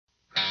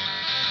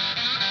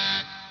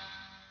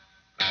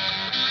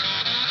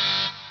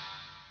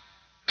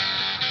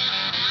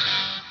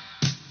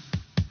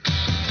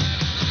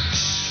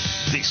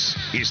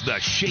is the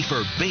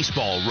Schaefer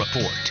Baseball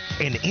Report,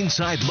 an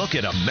inside look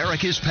at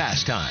America's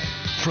pastime.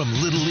 From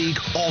Little League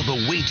all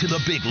the way to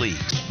the big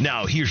leagues.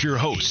 Now here's your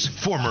host,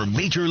 former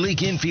Major League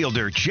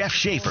infielder Jeff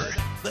Schaefer.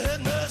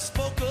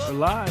 We're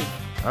live.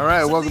 All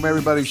right, welcome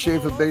everybody.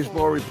 Schaefer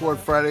Baseball Report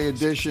Friday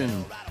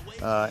edition.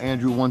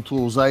 Andrew One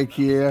Tool Zyke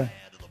here.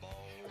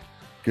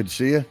 Good to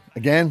see you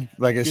again.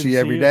 Like I see you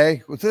every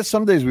day. With this,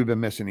 some days we've been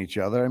missing each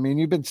other. I mean,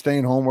 you've been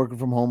staying home, working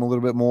from home a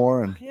little bit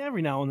more, and yeah,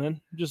 every now and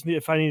then.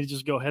 If I need to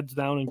just go heads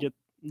down and get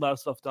a lot of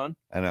stuff done.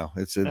 I know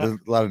there's a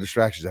lot of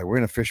distractions. We're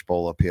in a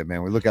fishbowl up here,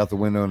 man. We look out the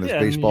window and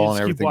there's baseball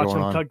and everything going on. Keep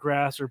watching them cut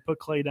grass or put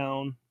clay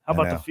down. How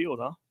about the field,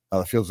 huh? Oh,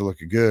 the fields are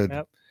looking good.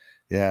 Yep.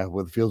 Yeah,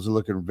 well, the fields are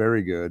looking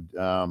very good.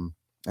 And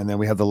then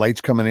we have the lights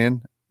coming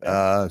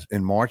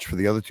in March for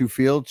the other two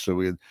fields. So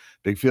we had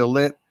big field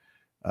lit.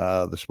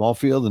 The small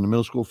field and the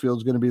middle school field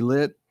is going to be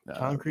lit.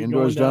 Concrete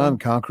indoors done,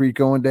 concrete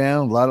going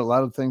down. A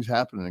lot of things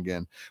happening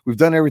again. We've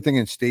done everything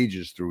in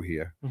stages through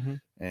here,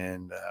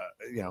 and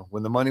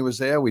when the money was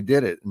there, we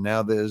did it. And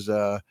now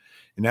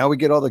now we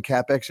get all the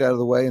capex out of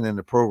the way, and then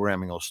the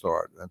programming will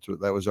start.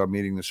 That was our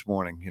meeting this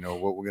morning. You know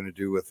what we're going to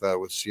do with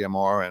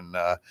CMR and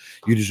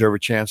You Deserve a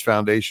Chance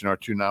Foundation, our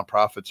two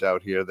nonprofits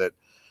out here that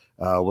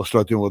we'll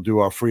start doing. We'll do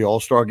our free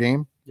All-Star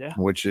game,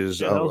 which is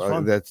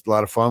that's a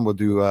lot of fun. We'll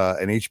do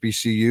an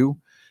HBCU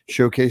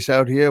showcase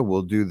out here.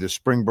 We'll do the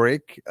spring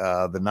break,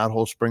 the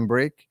Knothole spring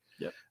break.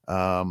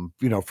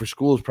 For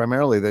schools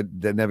primarily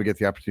that never get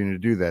the opportunity to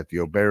do that. The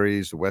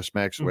O'Berrys, the West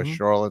Mex, West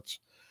Charlottes,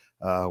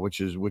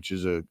 which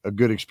is a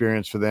good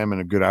experience for them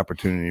and a good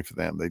opportunity for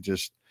them. They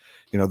just,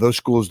 those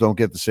schools don't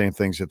get the same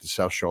things that the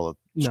South Charlotte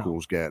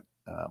schools get.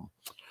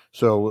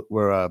 So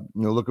we're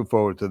looking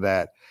forward to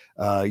that.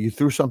 You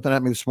threw something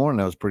at me this morning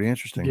that was pretty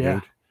interesting,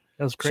 dude.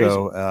 That was crazy.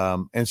 So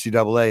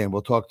NCAA, and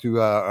we'll talk to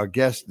our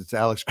guest. It's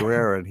Alex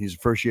Guerrera, and he's a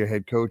first-year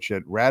head coach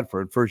at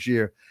Radford, first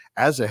year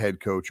as a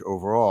head coach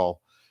overall.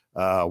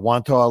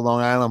 Wantagh,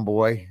 Long Island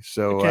boy.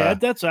 So I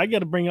got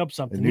to bring up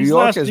something. These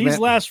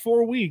last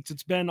 4 weeks,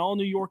 it's been all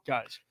New York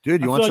guys.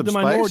 Dude, you want some the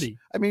spice? Minority.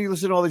 I mean, you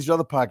listen to all these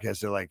other podcasts.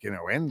 They're like,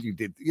 and you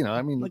did,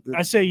 I mean,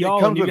 I say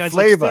y'all, and you guys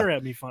stare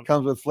at me funny.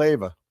 Comes with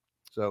flavor.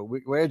 So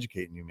we're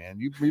educating you, man.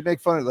 We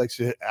make fun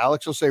of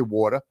Alex will say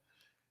water,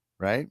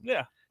 right?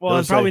 Yeah. Well,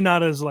 it's probably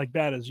not as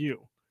bad as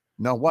you.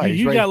 No, why?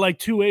 You got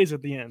 2 A's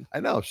at the end. I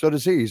know. So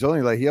does he.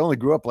 He only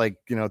grew up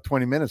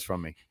 20 minutes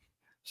from me.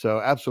 So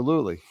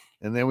absolutely.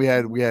 And then we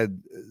had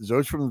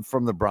Zoe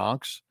from the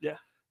Bronx. Yeah.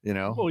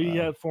 Well,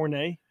 you had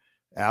Fournay.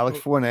 Alex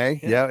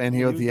Fournay. Yeah. And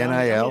he with the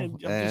NIL.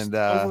 And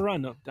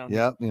overrun down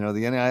yeah,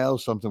 the NIL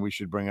is something we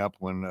should bring up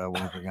when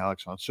we bring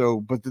Alex on.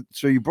 So,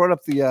 so you brought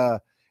up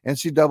the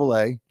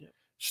NCAA,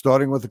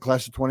 starting with the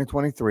class of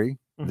 2023.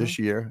 This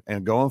year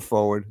and going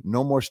forward,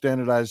 no more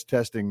standardized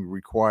testing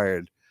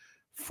required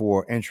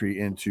for entry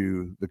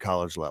into the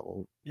college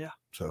level. Yeah.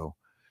 So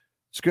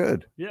it's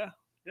good. Yeah.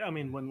 Yeah. I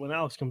mean, when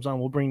Alex comes on,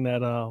 we'll bring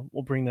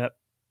that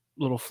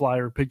little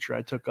flyer picture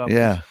I took up.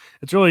 Yeah.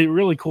 It's really,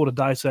 really cool to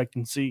dissect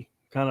and see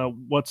kind of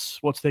what's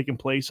taking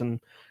place and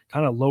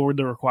kind of lowered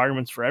the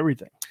requirements for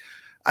everything.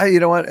 You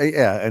know what?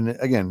 Yeah. And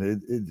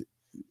again,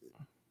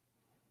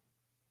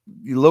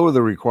 you lower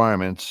the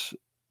requirements,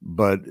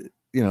 but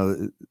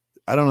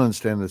I don't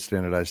understand the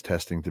standardized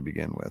testing to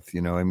begin with.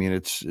 I mean,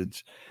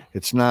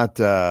 it's not,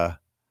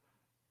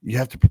 you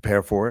have to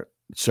prepare for it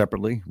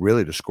separately,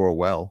 really, to score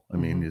well. I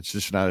mean,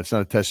 it's not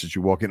a test that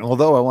you walk in.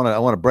 Although I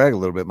want to brag a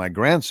little bit. My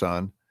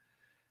grandson,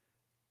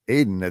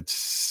 Aiden,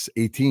 that's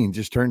 18,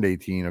 just turned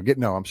 18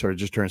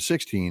 just turned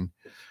 16,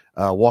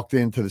 walked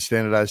into the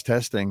standardized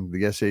testing,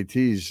 the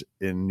SATs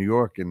in New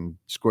York, and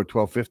scored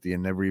 1250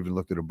 and never even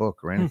looked at a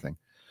book or anything.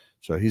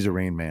 So he's a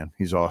Rain Man.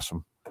 He's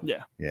awesome.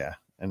 Yeah. Yeah.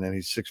 And then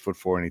he's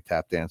 6'4" and he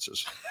tap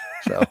dances.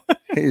 So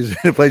he's in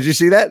the place. Did you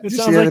see that? It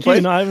sounds like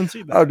you. No, I haven't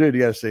seen that. Oh, dude,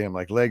 you got to see him.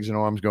 Legs and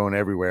arms going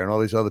everywhere. And all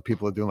these other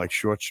people are doing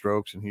short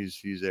strokes, and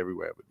he's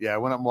everywhere. But yeah, I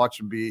went up and watched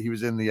him he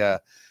was in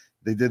the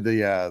they did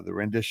the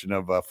rendition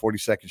of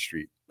 42nd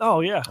Street.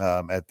 Oh, yeah.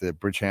 At the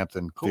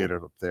Bridgehampton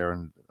Theater up there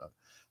and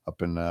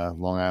up in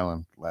Long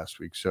Island last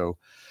week. So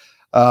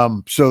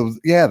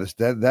yeah,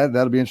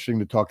 that'll be interesting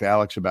to talk to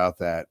Alex about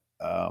that.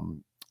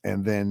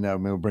 And then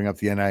we'll bring up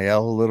the NIL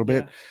a little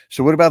bit. Yeah.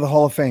 So what about the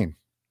Hall of Fame?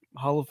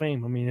 Hall of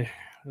Fame. I mean,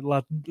 a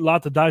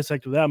lot to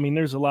dissect with that. I mean,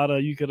 there's a lot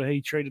of, you could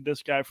have traded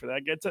this guy for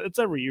that. It's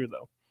every year,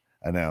 though.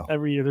 I know.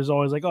 Every year there's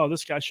always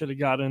this guy should have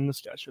got in,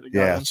 this guy should have got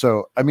in. Yeah,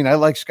 so, I mean, I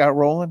like Scott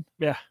Rowland.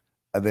 Yeah.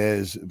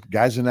 There's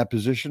guys in that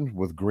position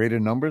with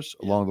greater numbers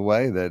along the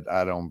way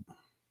that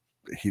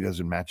he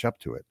doesn't match up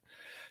to it.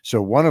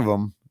 So one of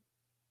them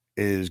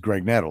is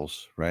Greg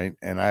Nettles, right?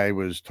 And I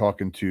was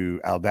talking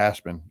to Al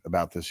Dasman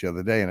about this the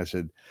other day, and I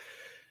said,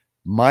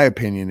 my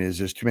opinion is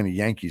there's too many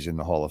Yankees in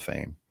the Hall of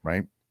Fame,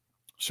 right?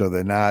 So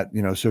they're not,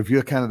 so if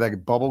you're kind of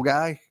that bubble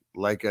guy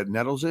like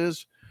Nettles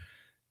is,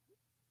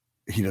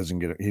 he doesn't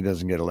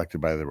get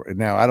elected by the.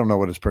 Now I don't know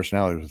what his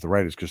personality is with the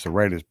writers, because the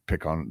writers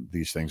pick on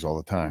these things all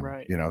the time,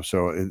 right?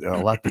 So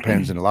a lot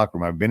depends in the locker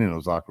room. I've been in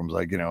those locker rooms,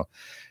 like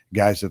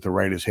guys that the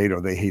writers hate,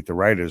 or they hate the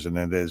writers, and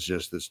then there's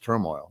just this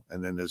turmoil,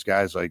 and then there's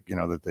guys like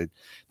that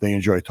they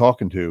enjoy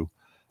talking to,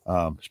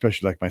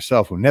 especially like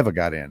myself, who never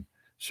got in.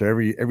 So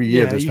every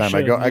year this time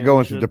I go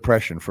into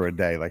depression for a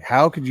day. Like,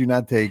 how could you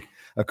not take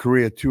a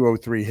career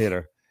 203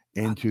 hitter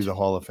into the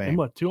Hall of Fame? And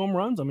what, 2 home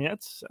runs? I mean,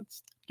 that's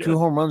good. 2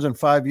 home runs in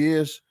 5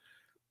 years.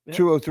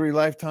 203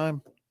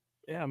 lifetime.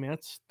 Yeah, I mean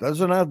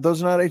those are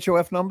not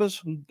HOF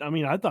numbers. I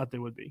mean, I thought they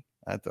would be.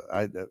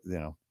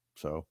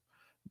 So,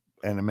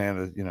 and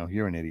Amanda,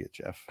 you're an idiot,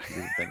 Jeff. You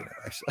didn't think of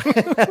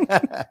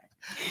that.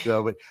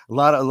 So, but a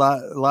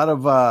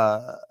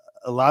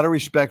lot of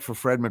respect for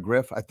Fred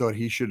McGriff. I thought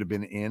he should have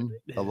been in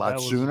a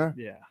lot sooner.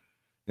 Yeah.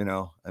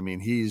 I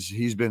mean, he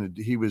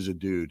was a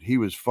dude. He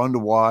was fun to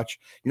watch.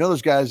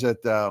 Those guys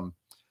that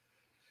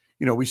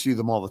we see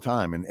them all the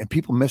time, and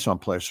people miss on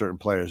certain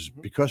players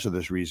because of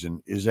this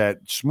reason, is that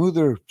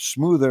smoother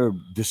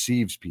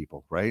deceives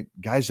people, right?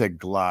 Guys that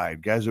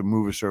glide, guys that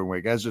move a certain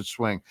way, guys that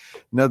swing.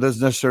 No,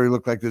 doesn't necessarily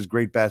look like this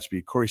great bat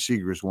speed. Corey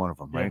Seager is one of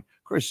them, right?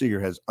 Corey Seager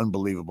has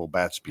unbelievable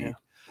bat speed.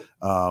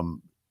 Yeah.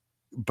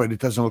 But it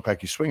doesn't look like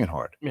he's swinging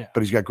hard. Yeah.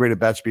 But he's got greater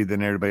bat speed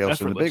than everybody else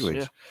in the big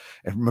leagues.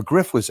 Yeah. And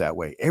McGriff was that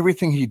way.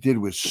 Everything he did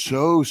was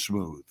so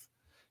smooth.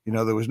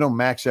 There was no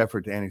max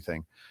effort to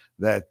anything.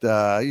 That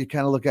you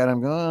kind of look at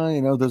him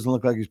and go, doesn't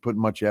look like he's putting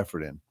much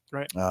effort in.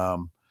 Right.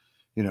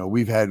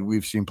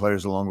 We've seen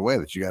players along the way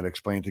that you got to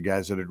explain to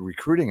guys that are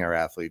recruiting our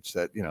athletes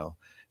that,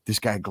 this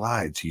guy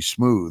glides, he's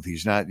smooth.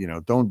 He's not,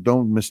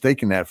 don't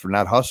mistake that for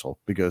not hustle,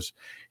 because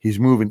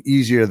he's moving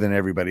easier than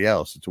everybody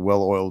else. It's a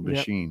well-oiled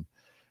machine.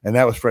 And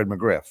that was Fred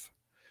McGriff.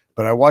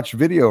 But I watched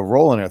video of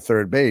Rolen at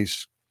third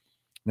base.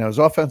 Now, his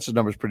offensive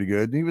number is pretty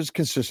good. He was a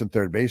consistent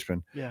third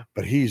baseman. Yeah.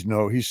 But he's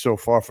so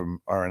far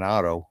from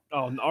Arenado.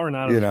 Oh,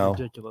 Arenado is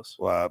ridiculous.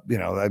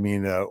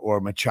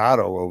 Or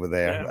Machado over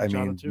there. Yeah,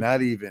 Machado too.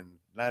 Not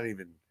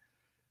even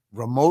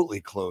remotely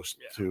close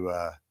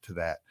to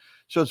that.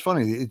 So it's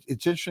funny.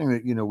 It's interesting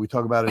that, we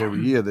talk about it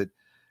every year, that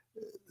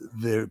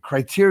the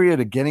criteria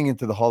to getting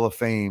into the Hall of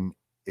Fame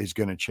is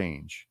going to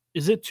change.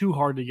 Is it too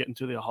hard to get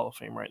into the Hall of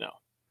Fame right now?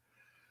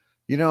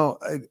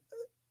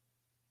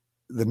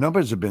 The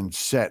numbers have been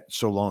set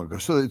so long ago.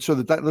 So let's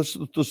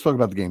talk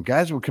about the game.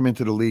 Guys would come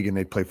into the league and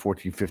they'd play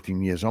 14,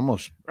 15 years,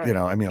 almost,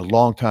 a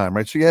long time,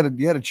 right? So you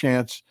had a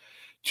chance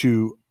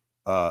to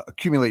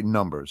accumulate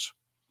numbers.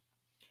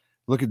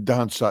 Look at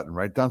Don Sutton,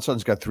 right? Don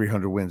Sutton's got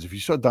 300 wins. If you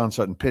saw Don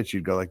Sutton pitch,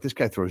 you'd go like, this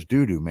guy throws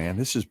doo-doo, man.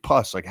 This is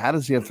pus. Like, how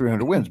does he have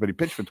 300 wins? But he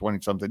pitched for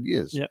 20-something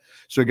years. Yeah.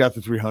 So he got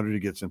to 300, he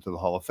gets into the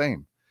Hall of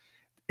Fame.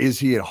 Is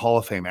he a Hall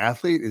of Fame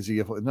athlete?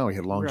 No, he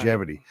had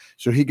longevity. Right.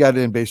 So he got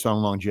in based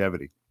on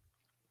longevity.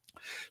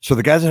 So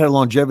the guys that had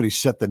longevity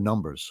set the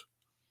numbers,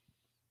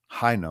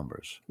 high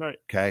numbers. Right.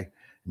 Okay.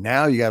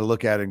 Now you got to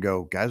look at it and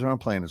go, guys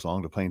aren't playing as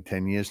long. They're playing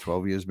 10 years,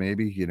 12 years,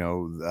 maybe. You're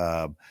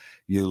going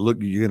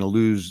to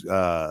lose.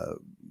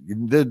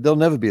 They'll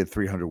never be a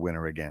 300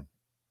 winner again.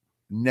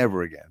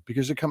 Never again,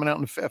 because they're coming out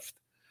in the fifth.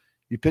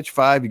 You pitch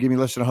 5, you give me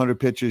less than 100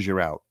 pitches,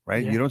 you're out,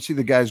 right? Yeah. You don't see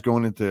the guys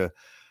going into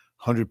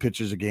 100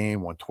 pitches a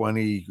game,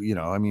 120.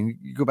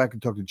 You go back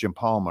and talk to Jim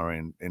Palmer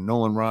and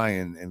Nolan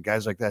Ryan and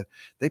guys like that.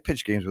 They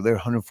pitch games where they're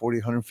 140,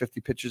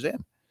 150 pitches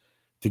in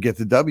to get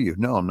the W.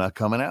 No, I'm not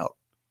coming out.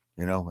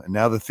 And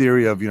now the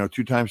theory of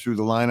 2 times through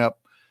the lineup,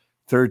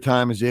 third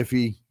time is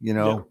iffy.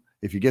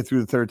 If you get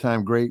through the third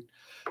time, great.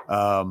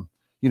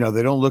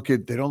 They don't look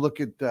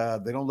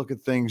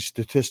at things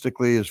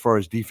statistically as far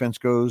as defense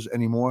goes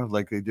anymore,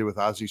 like they did with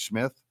Ozzie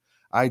Smith.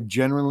 I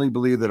genuinely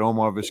believe that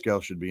Omar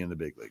Vizquel should be in the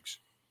big leagues.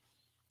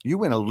 You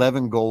win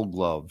 11 Gold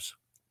Gloves.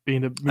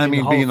 Being in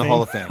the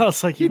Hall of Fame. I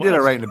was like, he did it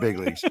right in the big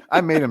leagues.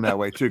 I made him that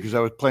way too, because I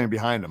was playing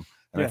behind him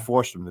and I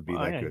forced him to be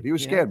that good. He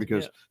was scared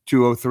because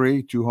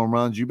 203, 2 home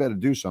runs. You better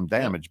do some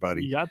damage,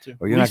 buddy. You got to.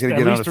 Or you're not going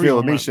to get on the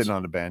field with me sitting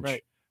on the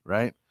bench,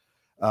 right?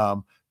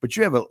 But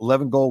you have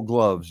 11 Gold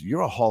Gloves.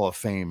 You're a Hall of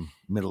Fame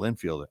middle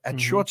infielder at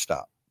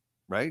shortstop,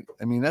 right?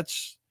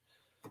 That's,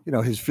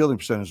 his fielding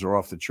percentages are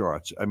off the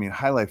charts.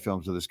 Highlight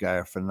films of this guy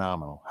are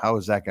phenomenal. How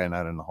is that guy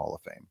not in the Hall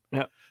of Fame?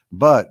 Yeah.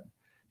 But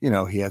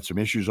he had some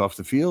issues off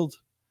the field.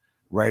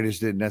 Writers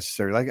didn't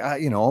necessarily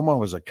Omar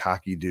was a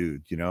cocky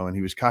dude, and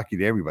he was cocky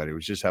to everybody. It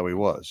was just how he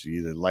was. You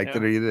either liked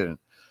it or you didn't.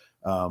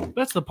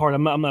 That's the part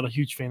I'm not a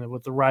huge fan of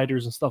with the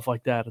writers and stuff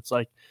like that. It's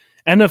like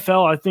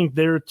NFL, I think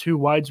they're too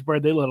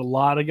widespread. They let a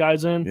lot of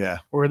guys in. Yeah.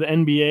 Or the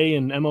NBA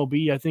and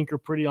MLB, I think, are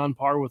pretty on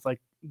par with, like,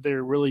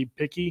 they're really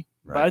picky.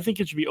 Right. But I think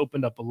it should be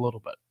opened up a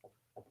little bit.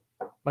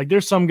 Like,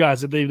 there's some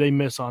guys that they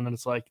miss on, and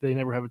it's like they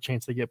never have a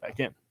chance to get back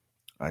in.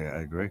 I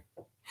agree.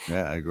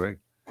 Yeah, I agree.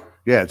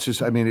 Yeah, it's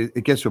just,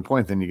 it gets to a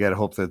point, then you got to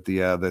hope that the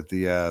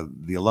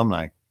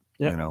alumni,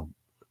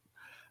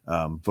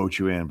 vote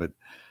you in. But,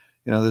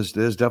 there's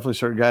definitely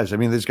certain guys.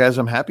 There's guys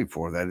I'm happy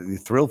for, that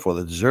thrilled for,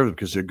 that deserve it,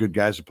 because they're good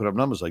guys that put up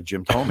numbers, like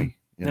Jim Thome.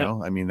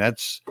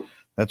 That's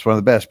one of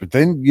the best. But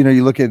then,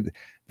 you look at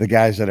the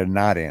guys that are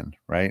not in,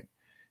 right?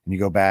 And you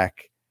go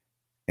back,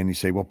 and you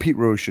say, well, Pete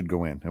Rose should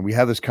go in. And we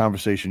have this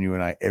conversation, you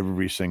and I,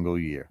 every single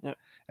year. Yep.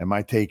 And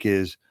my take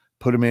is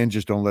put him in,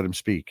 just don't let him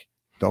speak.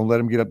 Don't let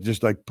him get up.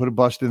 Just like put a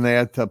bust in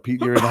there. Tell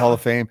Pete you're in the Hall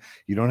of Fame.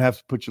 You don't have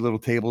to put your little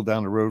table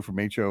down the road from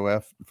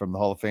HOF, from the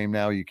Hall of Fame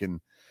now. You can,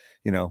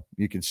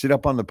 you can sit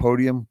up on the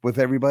podium with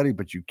everybody,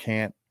 but you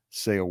can't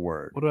say a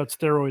word. What about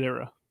steroid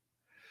era?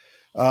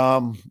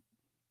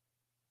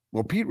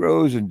 Well, Pete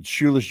Rose and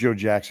Shoeless Joe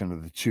Jackson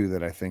are the two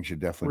that I think should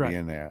definitely be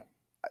in there.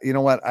 You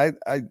know what? I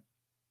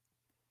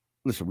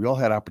listen, we all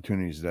had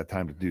opportunities at that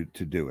time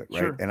to do it, right?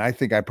 Sure. And I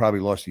think I probably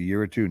lost a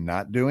year or two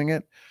not doing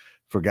it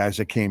for guys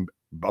that came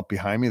up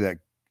behind me that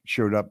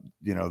showed up,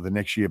 the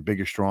next year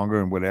bigger,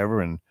 stronger, and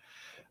whatever, and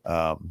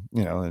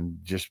and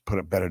just put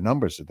up better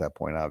numbers at that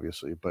point,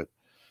 obviously. But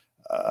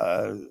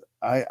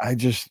I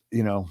just,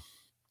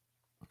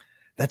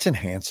 that's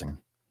enhancing.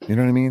 You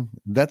know what I mean?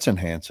 That's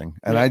enhancing.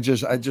 And I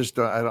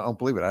don't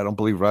believe it. I don't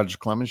believe Roger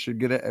Clemens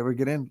should ever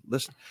get in.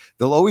 Listen,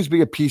 there'll always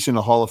be a piece in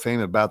the Hall of Fame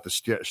about the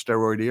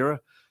steroid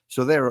era.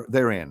 So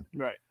they're in.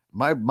 Right.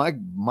 My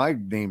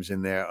name's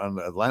in there on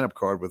the lineup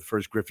card with the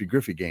first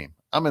Griffey game.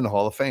 I'm in the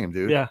Hall of Fame,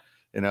 dude. Yeah.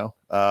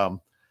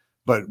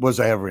 But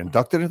was I ever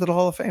inducted into the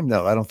Hall of Fame?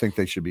 No, I don't think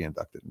they should be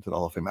inducted into the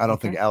Hall of Fame. I don't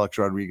think Alex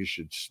Rodriguez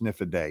should sniff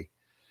a day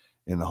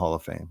in the Hall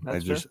of Fame.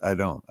 I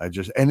don't.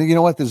 And you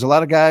know what? There's a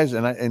lot of guys,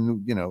 and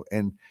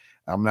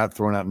I'm not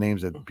throwing out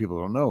names that people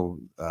don't know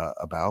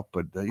about,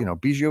 but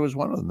Biggio is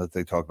one of them that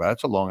they talk about.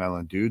 It's a Long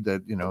Island dude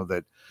that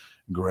that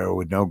Guerrero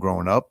would know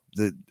growing up.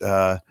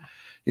 That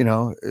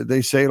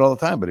they say it all the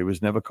time, but he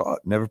was never caught,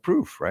 never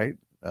proof, right?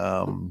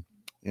 So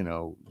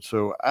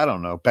I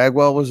don't know.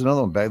 Bagwell was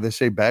another one. They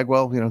say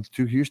Bagwell, the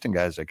two Houston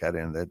guys that got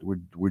in that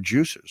were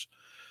juicers.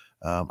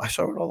 I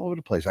saw it all over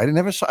the place. I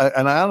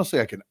honestly,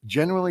 I can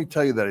genuinely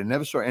tell you that I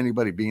never saw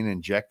anybody being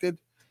injected.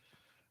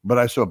 But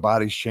I saw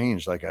bodies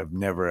change like I've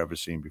never, ever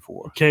seen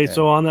before. Okay,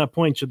 so on that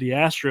point, should the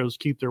Astros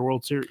keep their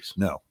World Series?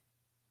 No.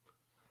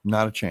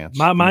 Not a chance.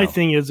 My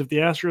thing is, if the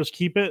Astros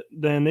keep it,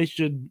 then they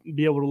should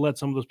be able to let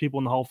some of those people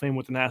in the Hall of Fame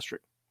with an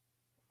asterisk.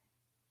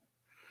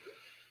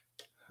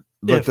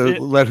 Let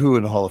who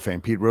in the Hall of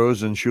Fame? Pete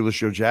Rose and Shoeless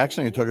Joe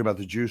Jackson? You're talking about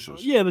the juicers.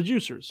 Yeah, the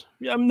juicers.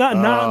 Yeah,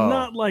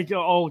 not like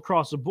all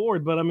across the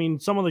board, but I mean,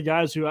 some of the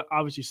guys who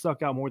obviously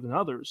stuck out more than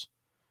others,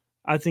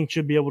 I think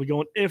should be able to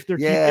go in if they're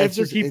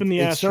keeping the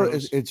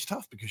Astros. It's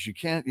tough because you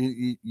can't.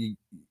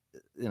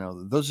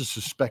 Those are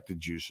suspected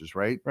juices,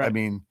 right? I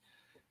mean,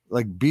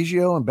 like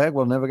Biggio and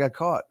Bagwell never got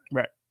caught,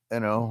 right?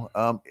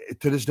 To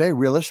this day,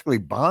 realistically,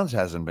 Bonds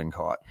hasn't been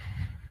caught.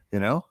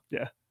 Yeah.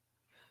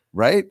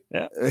 Right.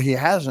 Yeah. He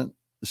hasn't.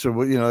 So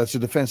that's a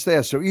defense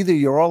there. So either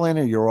you're all in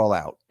or you're all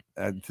out.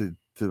 To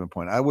the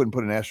point, I wouldn't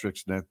put an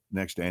asterisk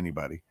next to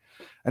anybody.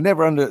 I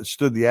never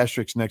understood the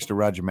asterisk next to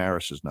Roger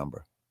Maris's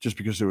number. Just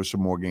because there was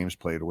some more games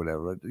played or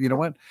whatever. You know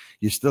what?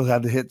 You still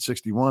had to hit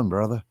 61,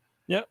 brother.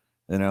 Yep.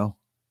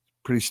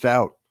 Pretty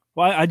stout.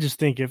 Well, I just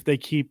think if they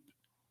keep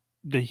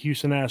the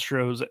Houston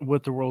Astros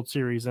with the World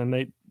Series,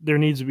 and there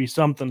needs to be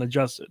something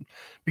adjusted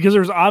because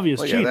there's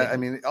obvious cheating.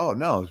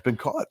 It's been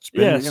caught.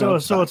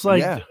 So it's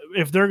like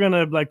if they're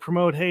gonna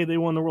promote, hey, they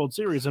won the World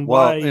Series, and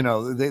why?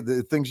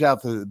 The things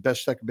out. The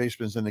best second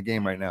baseman's in the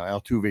game right now.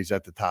 Altuve's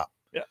at the top.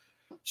 Yeah.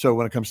 So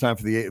when it comes time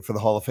for the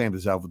Hall of Fame,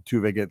 does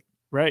Altuve get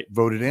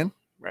voted in?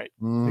 Right.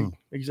 I'd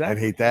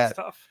Exactly. hate that. That's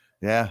tough.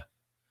 Yeah.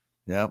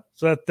 Yeah.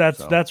 So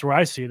that's where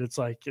I see it. It's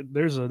like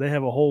they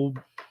have a whole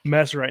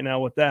mess right now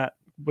with that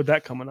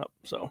coming up.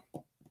 So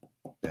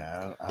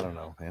yeah, I don't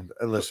know, man.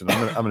 Listen,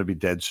 I'm gonna be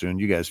dead soon.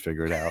 You guys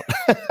figure it out.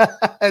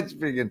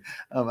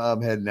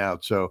 I'm heading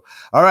out. So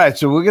all right.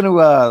 So we're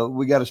gonna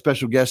we got a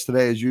special guest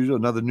today as usual,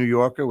 another New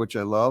Yorker, which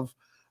I love.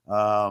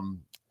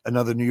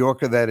 Another New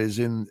Yorker that is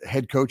in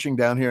head coaching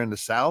down here in the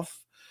South.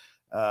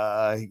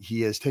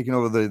 He has taken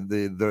over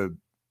the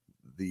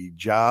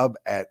job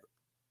at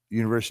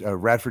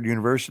Radford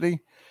University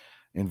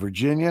in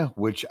Virginia,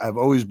 which I've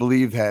always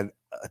believed had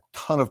a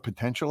ton of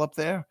potential up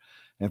there.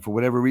 And for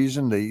whatever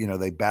reason,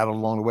 they battled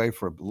along the way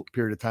for a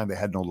period of time. They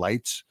had no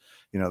lights.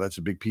 That's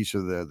a big piece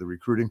of the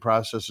recruiting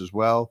process as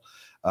well.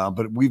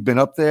 But we've been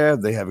up there.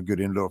 They have a good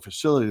indoor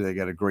facility. They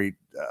got a great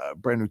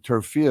brand new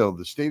turf field.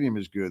 The stadium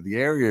is good. The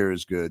area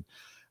is good.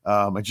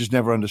 I just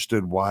never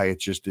understood why it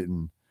just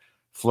didn't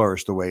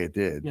flourish the way it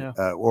did,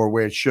 or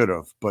where it should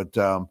have. But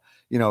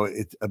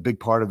it's a big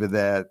part of it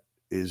that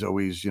is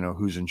always,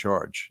 who's in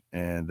charge.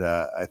 And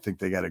I think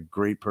they got a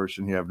great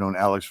person here. I've known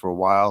Alex for a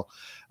while.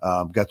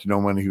 Got to know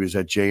him when he was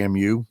at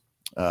JMU.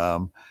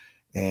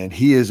 And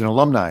he is an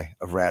alumni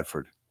of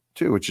Radford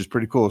too, which is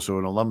pretty cool. So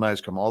an alumni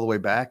has come all the way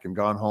back and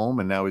gone home,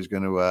 and now he's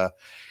going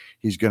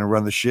to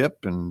run the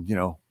ship and,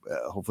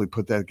 hopefully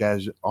put that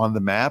guys on the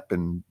map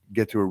and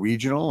get to a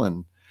regional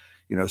and,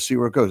 see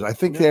where it goes. I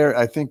think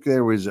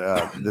there was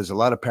there's a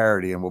lot of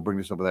parity, and we'll bring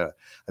this up there.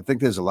 I think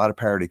there's a lot of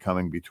parity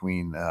coming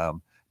between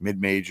mid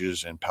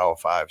majors and Power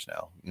Fives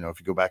now. If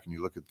you go back and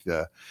you look at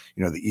the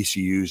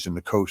ECUs and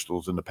the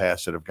Coastals in the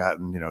past that have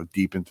gotten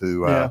deep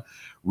into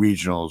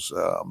regionals.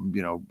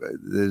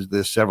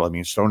 There's several. I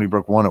mean, Stony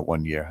Brook won it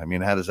one year. I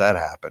mean, how does that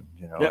happen?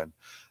 And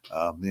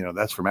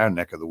That's from our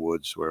neck of the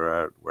woods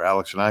where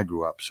Alex and I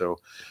grew up. So,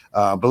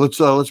 but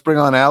let's bring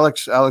on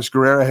Alex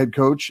Guerrera, head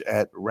coach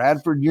at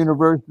Radford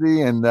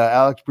University. And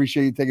Alex,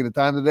 appreciate you taking the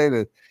time today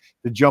to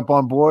jump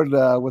on board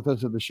with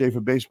us at the Schaefer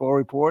Baseball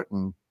Report.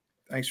 And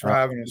thanks for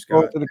having us,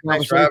 Scott.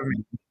 Thanks for having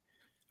me.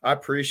 I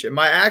appreciate it.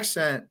 My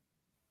accent,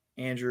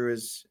 Andrew,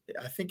 is,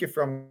 I think if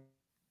I'm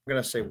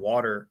going to say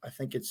water, I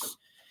think I'm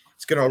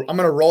going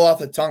to roll off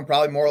the tongue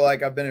probably more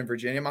like I've been in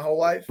Virginia my whole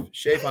life.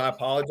 Schaefer, I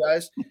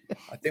apologize.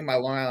 I think my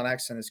Long Island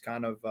accent is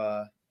kind of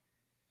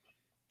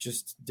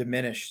just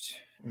diminished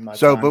in my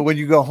time. But when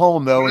you go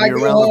home, though, and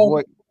you're around the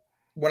boy.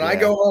 When I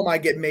go home, I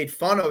get made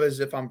fun of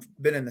as if I'm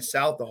been in the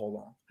South the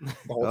whole time.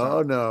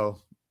 Oh, no.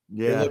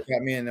 Yeah. They look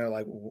at me and they're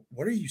like,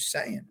 what are you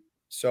saying?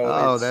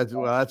 So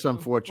that's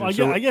unfortunate.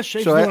 Well, I guess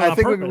Shake's so doing I on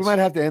think purpose. we might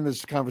have to end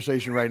this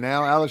conversation right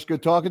now. Alex,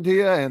 good talking to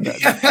you. And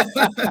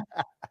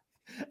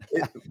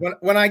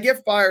when I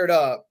get fired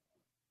up,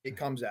 it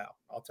comes out.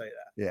 I'll tell you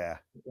that. Yeah.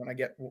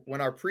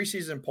 When our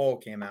preseason poll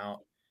came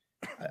out,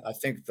 I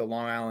think the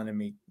Long Island in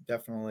me,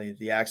 definitely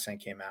the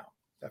accent came out.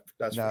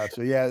 That's for sure.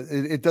 So yeah,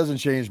 it doesn't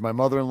change. My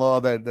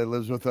mother-in-law that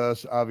lives with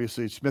us,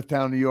 obviously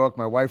Smithtown, New York.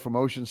 My wife from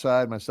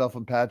Oceanside. Myself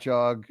from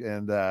Patchogue,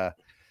 and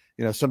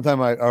sometimes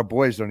our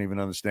boys don't even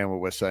understand what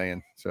we're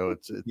saying. So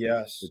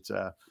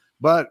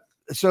but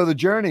so the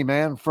journey,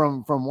 man,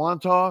 from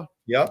Wantagh.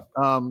 Yep.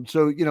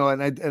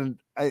 And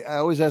I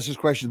always ask this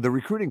question: the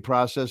recruiting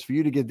process for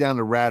you to get down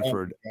to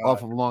Radford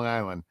off of Long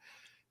Island.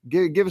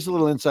 Give us a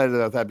little insight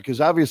about that, because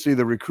obviously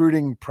the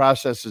recruiting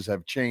processes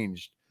have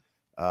changed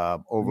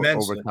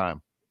over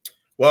time.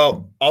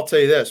 Well, I'll tell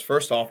you this.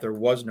 First off, there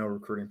was no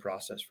recruiting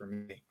process for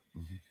me.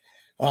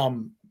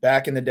 Mm-hmm.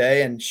 Back in the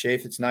day, and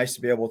Shafe, it's nice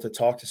to be able to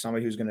talk to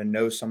somebody who's going to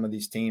know some of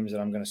these teams that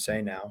I'm going to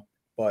say now.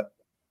 But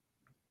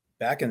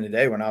back in the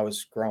day when I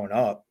was growing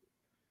up,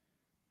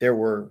 there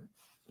were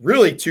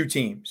really two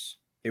teams.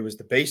 It was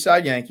the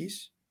Bayside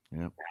Yankees,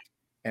 and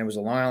it was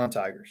the Long Island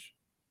Tigers.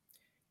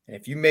 And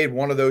if you made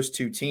one of those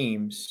two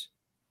teams,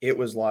 it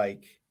was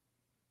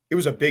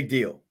a big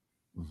deal,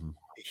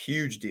 a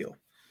huge deal.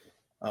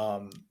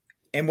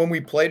 And when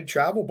we played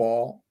travel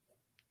ball,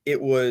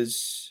 it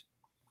was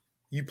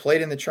you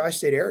played in the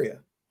tri-state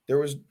area. There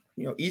was,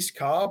 East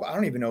Cobb. I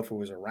don't even know if it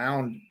was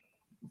around.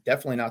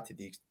 Definitely not to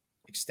the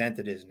extent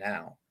it is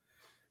now.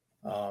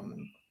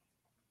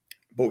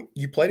 But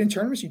you played in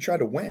tournaments. You tried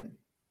to win.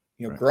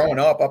 Growing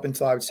up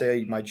until I would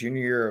say my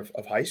junior year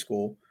of high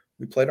school,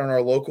 we played on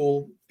our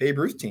local Babe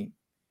Ruth team.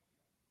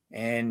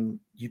 And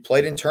you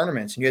played in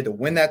tournaments, and you had to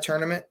win that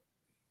tournament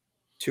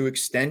to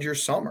extend your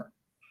summer.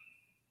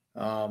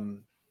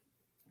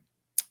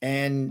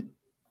 And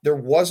there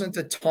wasn't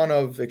a ton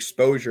of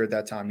exposure at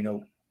that time.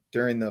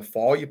 During the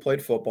fall, you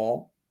played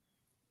football.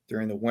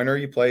 During the winter,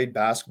 you played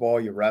basketball,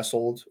 you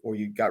wrestled, or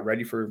you got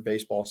ready for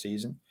baseball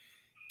season.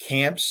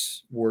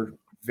 Camps were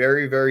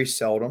very, very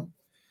seldom.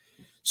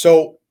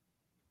 So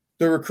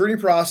the recruiting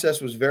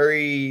process was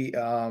very,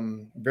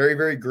 very,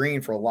 very green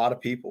for a lot of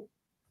people.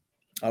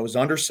 I was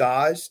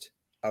undersized.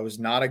 I was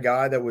not a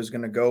guy that was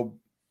going to go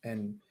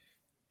and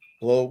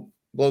blow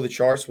the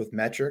charts with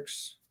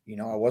metrics.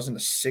 I wasn't a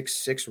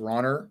 6'6"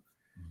 runner.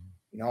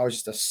 I was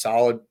just a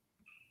solid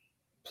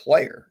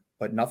player,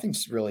 but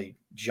nothing's really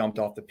jumped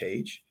off the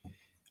page.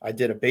 I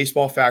did a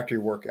baseball factory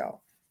workout,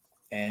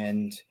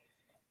 and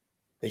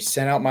they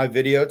sent out my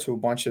video to a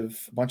bunch of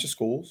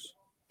schools,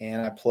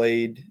 and I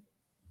played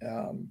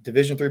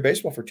Division III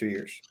baseball for 2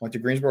 years. Went to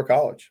Greensboro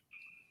College,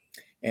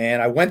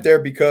 and I went there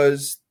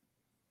because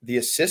the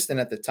assistant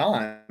at the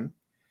time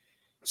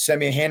sent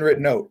me a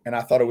handwritten note, and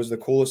I thought it was the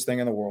coolest thing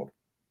in the world.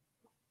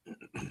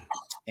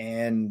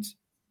 And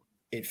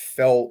it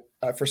felt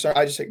I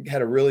just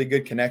had a really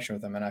good connection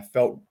with him, and I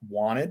felt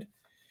wanted.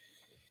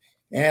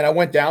 And I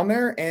went down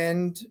there,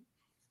 and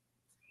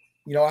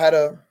I had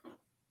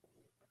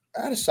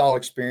a solid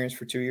experience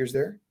for 2 years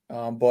there,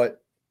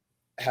 but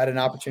had an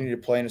opportunity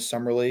to play in a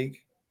summer league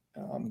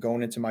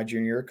going into my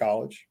junior year of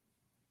college,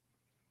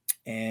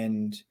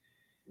 and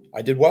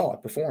I did well. I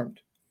performed,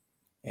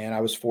 and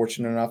I was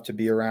fortunate enough to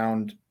be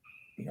around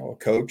a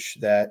coach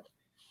that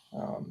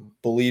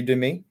believed in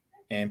me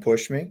and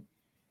pushed me.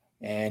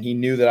 And he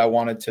knew that I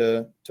wanted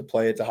to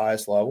play at the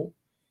highest level,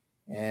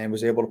 and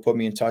was able to put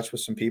me in touch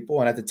with some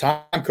people. And at the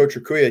time, Coach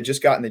Rakuya had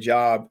just gotten the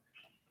job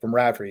from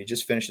Radford. He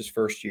just finished his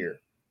first year.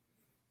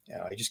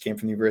 He just came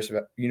from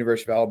the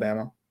University of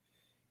Alabama,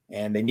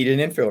 and they needed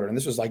an infielder. And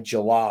this was like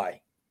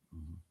July.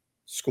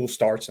 School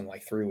starts in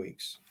like 3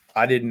 weeks.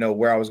 I didn't know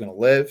where I was going to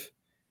live.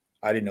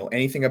 I didn't know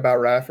anything about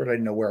Radford. I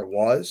didn't know where it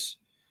was.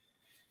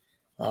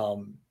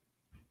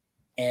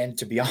 And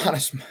to be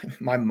honest,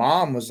 my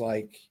mom was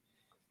like,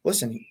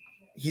 listen,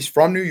 he's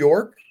from New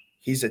York.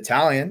 He's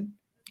Italian.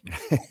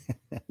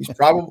 He's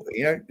probably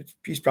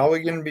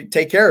going to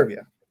take care of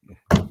you.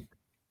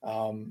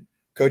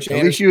 Coach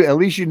Anderson, at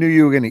least you knew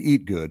you were going to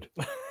eat good.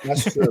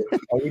 That's true.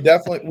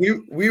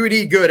 We would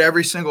eat good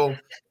every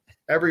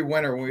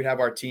winter when we'd have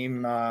our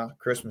team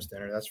Christmas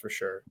dinner. That's for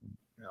sure.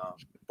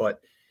 But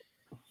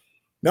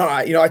no,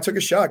 I took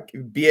a shot.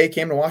 BA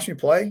came to watch me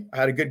play. I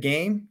had a good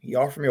game. He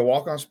offered me a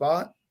walk-on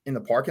spot. in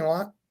the parking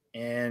lot,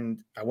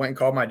 and I went and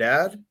called my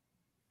dad,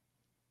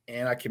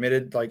 and I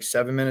committed like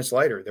 7 minutes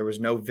later. There was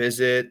no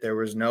visit. There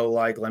was no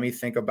like, let me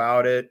think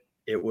about it.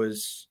 It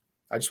was,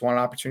 I just want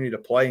an opportunity to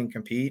play and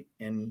compete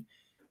and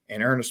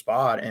earn a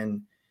spot.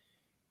 And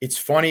it's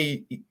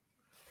funny,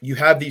 you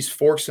have these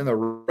forks in the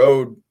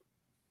road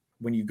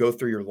when you go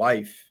through your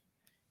life.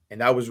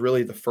 And that was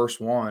really the first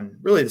one,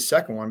 really the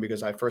second one,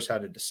 because I first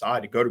had to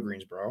decide to go to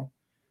Greensboro.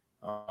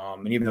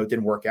 And even though it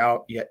didn't work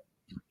out, you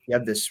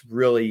had this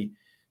really,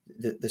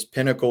 this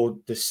pinnacle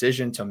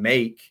decision to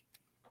make.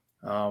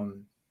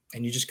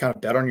 And you just kind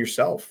of bet on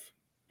yourself.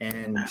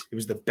 And it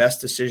was the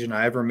best decision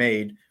I ever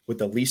made with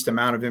the least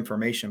amount of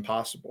information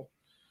possible.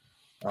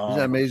 Isn't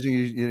that amazing?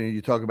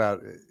 You talk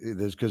about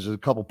this because there's a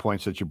couple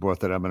points that you brought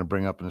that I'm going to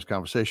bring up in this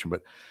conversation,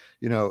 but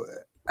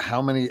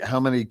how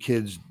many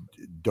kids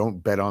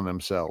don't bet on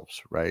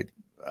themselves, right?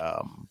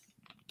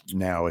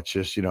 Now it's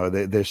just,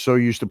 they're so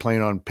used to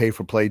playing on pay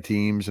for play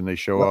teams, and they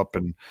show up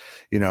and,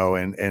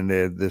 and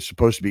they're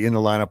supposed to be in the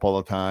lineup all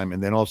the time.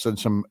 And then all of a sudden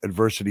some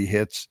adversity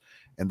hits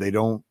and they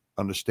don't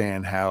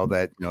understand how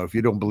that, if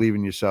you don't believe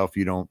in yourself,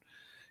 you don't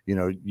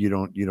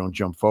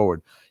jump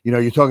forward.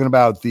 You're talking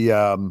about the,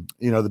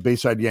 the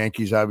Bayside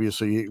Yankees.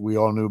 Obviously we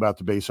all knew about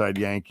the Bayside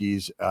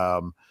Yankees,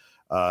 and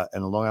the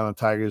Long Island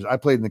Tigers. I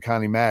played in the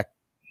Connie Mack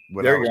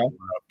when I was growing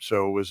up.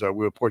 So it was, we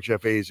were Port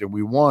Jeff A's, and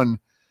we won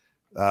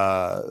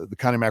the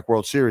Connie Mack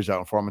World Series out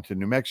in Farmington,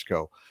 New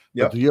Mexico.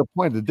 Yep. But to your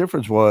point, the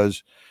difference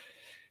was,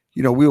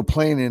 we were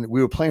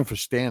playing for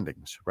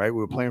standings, right? We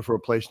were playing for a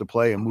place to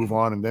play and move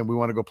on. And then we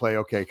want to go play.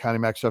 Okay, Connie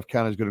Mack Suffolk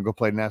County is going to go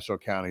play Nassau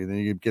County. Then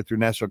you get through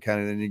Nassau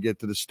County, then you get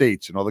to the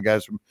States and all the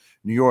guys from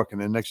New York.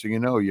 And then next thing you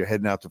know, you're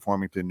heading out to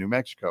Farmington, New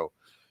Mexico.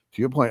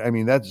 To your point, I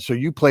mean, so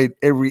you played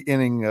every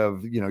inning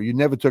of, you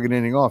never took an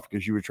inning off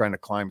because you were trying to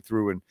climb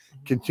through and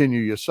continue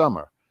your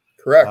summer.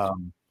 Correct.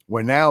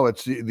 Where now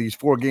it's these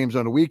 4 games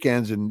on the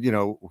weekends, and,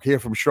 hear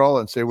from Charlotte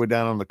and say we're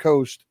down on the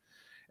coast,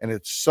 and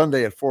it's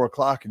Sunday at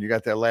 4:00 and you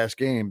got that last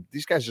game.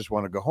 These guys just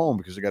want to go home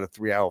because they got a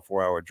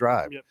 4-hour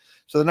drive. Yep.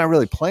 So they're not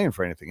really playing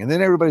for anything. And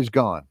then everybody's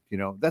gone.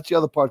 That's the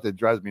other part that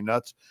drives me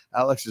nuts,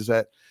 Alex, is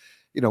that,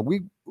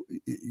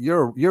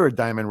 you're a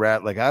diamond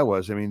rat like I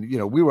was. I mean,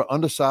 we were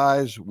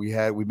undersized. We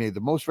made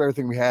the most of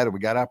everything we had, and we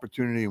got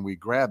opportunity and we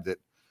grabbed it.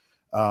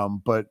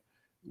 But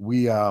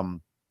we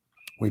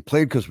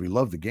played because we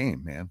loved the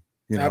game, man.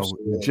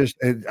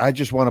 I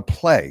just want to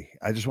play.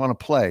 I just want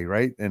to play.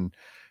 Right. And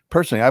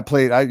personally, I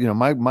played,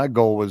 my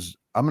goal was,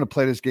 I'm going to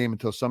play this game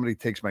until somebody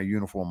takes my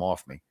uniform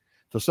off me.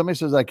 So somebody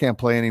says I can't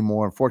play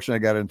anymore. Unfortunately,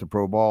 I got into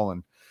pro ball,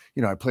 and,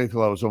 I played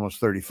till I was almost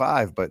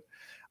 35, but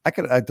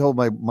I told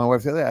my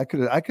wife the other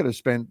day, I could have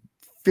spent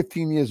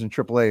 15 years in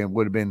AAA and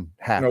would have been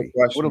happy. No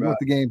question. Would have loved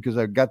the game because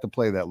I got to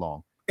play that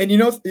long. And,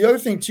 the other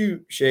thing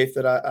too, Shafe,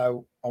 that I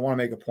want to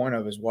make a point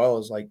of as well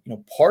is like,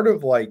 part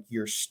of like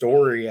your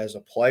story as a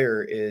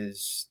player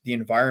is the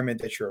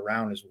environment that you're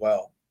around as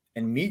well.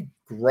 And me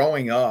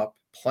growing up,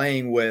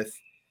 playing with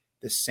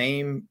the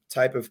same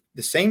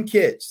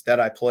kids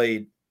that I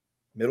played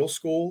middle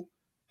school,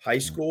 high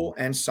school,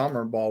 and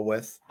summer ball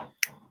with.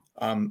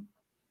 Oh,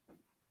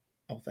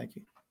 thank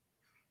you.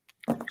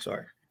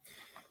 Sorry.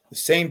 The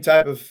same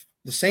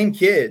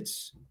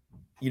kids,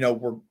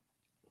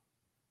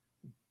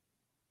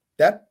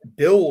 that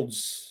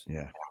builds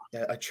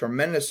a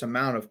tremendous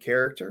amount of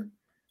character.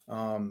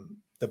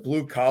 The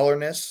blue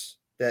collarness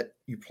that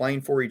you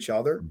playing for each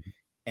other.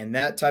 And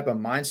that type of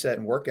mindset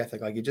and work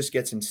ethic, like it just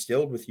gets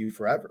instilled with you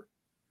forever.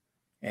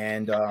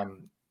 And,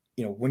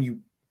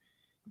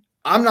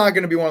 I'm not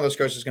going to be one of those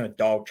coaches that's going to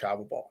dog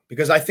travel ball,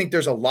 because I think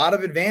there's a lot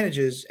of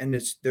advantages, and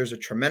there's a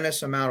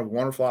tremendous amount of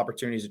wonderful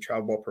opportunities that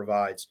travel ball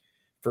provides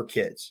for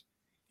kids.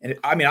 And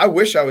I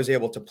wish I was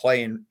able to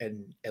play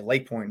at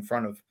Lake Point in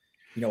front of,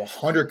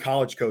 100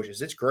 college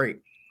coaches. It's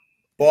great.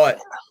 But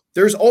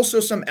there's also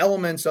some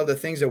elements of the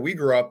things that we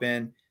grew up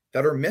in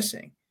that are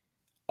missing,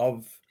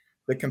 of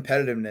the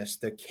competitiveness,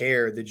 the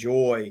care, the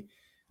joy,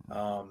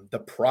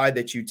 the pride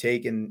that you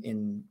take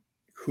in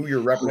who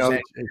you're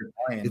representing. You're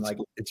playing.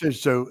 It's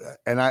just so,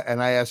 and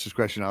I asked this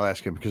question. I'll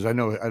ask him because I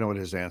know what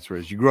his answer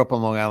is. You grew up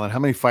on Long Island. How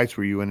many fights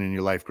were you in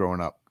your life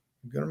growing up?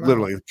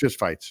 Literally, just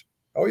fights.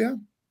 Oh yeah.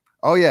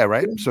 Oh yeah,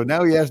 right. So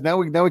now we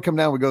come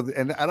down. We go,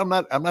 and I'm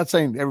not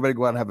saying everybody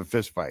go out and have a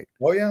fist fight.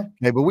 Oh yeah.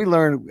 Hey, but we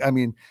learn. I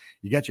mean,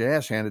 you got your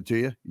ass handed to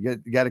you. You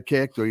got a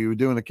kicked, or you were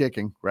doing a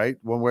kicking, right?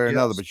 One way or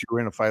another. But you were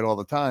in a fight all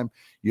the time.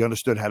 You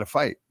understood how to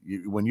fight.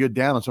 When you're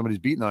down and somebody's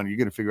beating on you, you're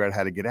going to figure out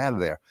how to get out of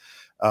there.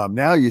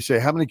 Now you say,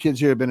 how many kids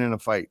here have been in a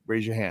fight?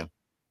 Raise your hand.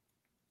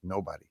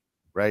 Nobody,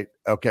 right?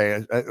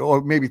 Okay,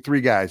 or maybe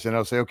 3 guys, and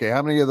I'll say, okay,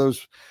 how many of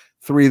those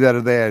 3 that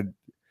are there,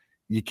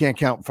 you can't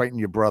count fighting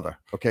your brother?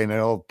 Okay, and they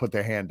all put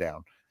their hand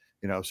down.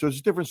 So it's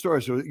a different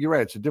story. So you're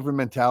right; it's a different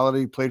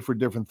mentality. Played for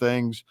different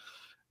things.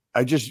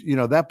 I just,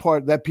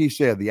 that piece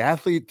there, the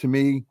athlete to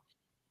me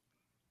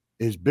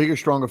is bigger,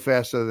 stronger,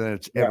 faster than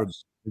it's ever.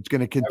 It's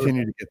going to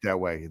continue to get that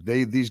way.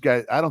 These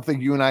guys, I don't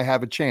think you and I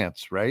have a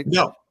chance, right?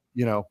 No.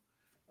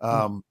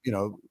 You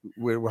know,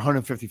 we're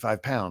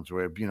 155 pounds.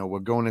 We're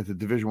going into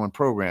Division I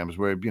programs.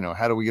 Where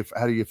how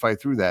do you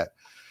fight through that?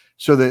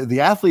 So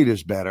the athlete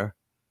is better,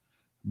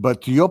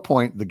 but to your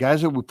point, the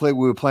guys that we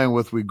were playing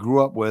with, we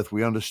grew up with,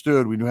 we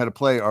understood, we knew how to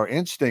play. Our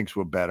instincts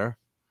were better.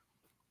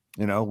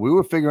 We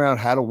were figuring out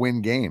how to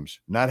win games,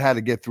 not how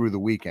to get through the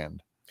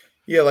weekend.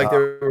 Yeah, like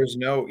there was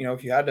no,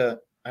 if you had to,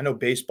 I know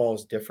baseball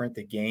is different.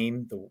 The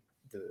game, the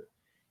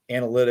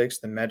analytics,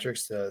 the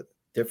metrics, the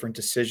different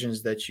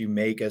decisions that you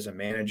make as a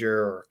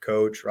manager or a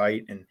coach,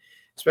 right? And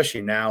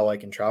especially now,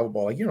 like in travel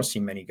ball, like you don't see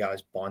many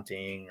guys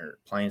bunting or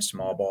playing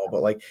small ball.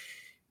 But like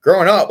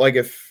growing up, like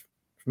if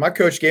my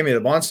coach gave me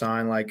the bunt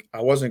sign, like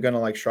I wasn't gonna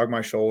like shrug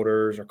my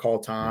shoulders or call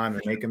time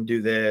and make him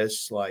do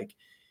this, like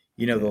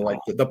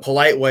the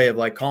polite way of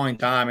like calling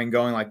time and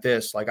going like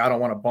this, like I don't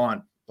want to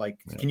bunt. Like,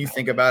 can you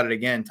think about it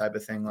again? Type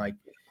of thing. Like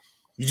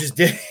you just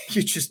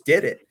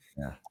did it.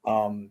 Yeah.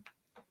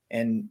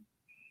 And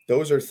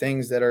those are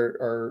things that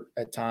are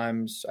at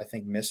times, I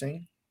think,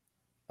 missing.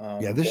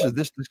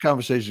 This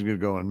conversation is going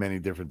to go in many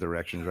different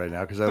directions right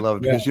now because I love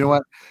it. Because you know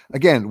what?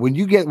 Again, when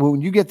you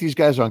get these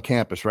guys on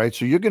campus, right?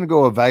 So you're going to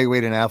go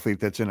evaluate an athlete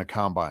that's in a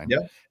combine. Yeah.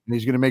 And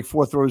he's going to make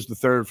 4 throws to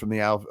third from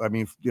the out. I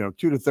mean, 2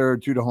 to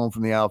third, 2 to home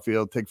from the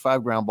outfield, take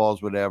 5 ground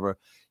balls, whatever.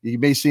 You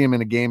may see him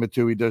in a game or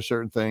two. He does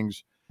certain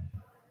things.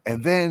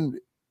 And then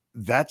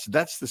that's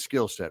the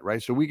skill set,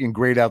 right? So we can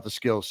grade out the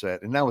skill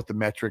set. And now with the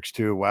metrics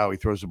too, wow, he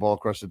throws the ball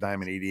across the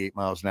diamond 88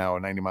 miles an hour,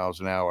 90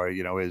 miles an hour,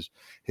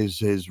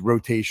 his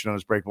rotation on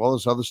his break, all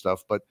this other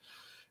stuff. But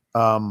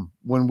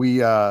when we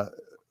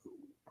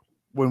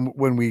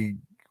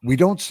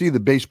don't see the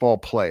baseball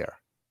player,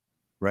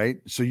 right?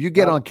 So you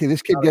get on,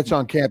 this kid gets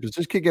on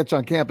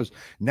campus.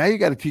 Now you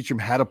got to teach him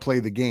how to play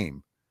the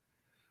game.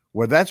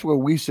 Well, that's where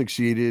we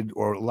succeeded,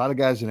 or a lot of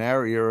guys in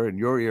our era and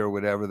your era,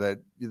 whatever,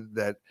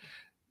 that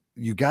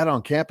you got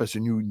on campus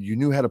and you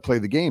knew how to play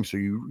the game. So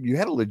you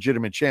had a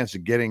legitimate chance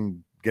of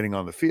getting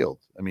on the field.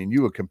 I mean,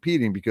 you were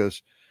competing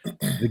because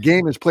the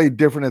game is played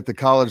different at the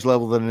college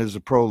level than it is the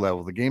pro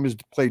level. The game is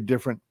played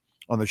different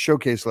on the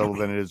showcase level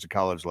than it is the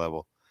college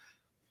level.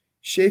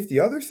 Shafe,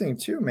 the other thing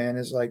too, man,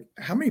 is like,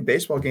 how many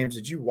baseball games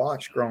did you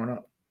watch growing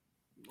up?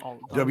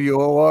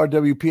 WOR,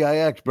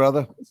 WPIX,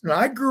 brother. Listen,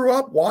 I grew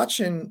up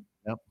watching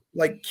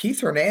like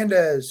Keith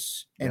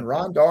Hernandez and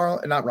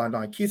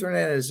Keith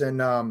Hernandez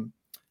and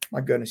my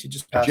goodness, he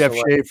just passed Jeff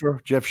away.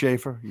 Jeff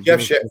Schaefer,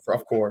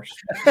 of course.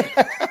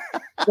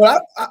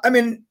 Well, I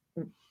mean,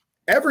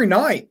 every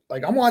night,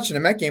 like I'm watching a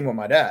Met game with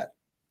my dad.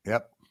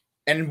 Yep.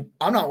 And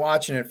I'm not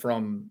watching it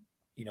from,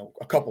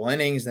 a couple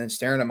innings, then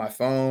staring at my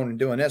phone and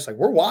doing this. Like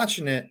we're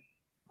watching it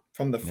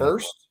from the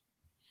first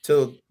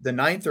to the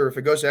ninth, or if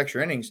it goes to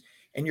extra innings,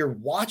 and you're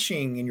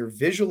watching and you're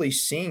visually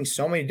seeing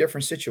so many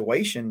different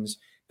situations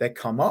that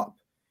come up.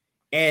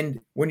 And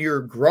when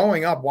you're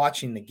growing up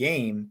watching the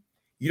game,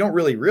 you don't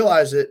really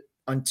realize it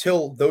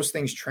until those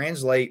things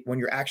translate when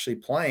you're actually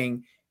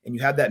playing and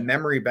you have that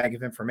memory bank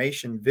of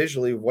information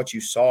visually of what you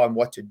saw and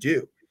what to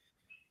do.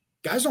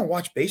 Guys don't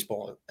watch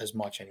baseball as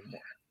much anymore.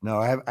 No,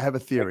 I have a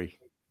theory.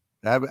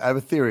 I have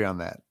a theory on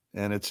that.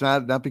 And it's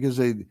not because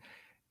it's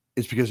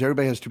because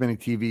everybody has too many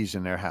TVs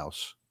in their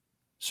house.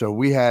 So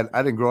I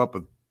didn't grow up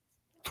with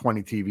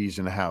 20 TVs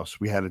in the house.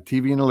 We had a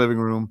TV in the living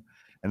room,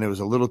 and there was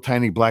a little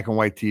tiny black and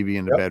white TV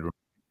in the bedroom.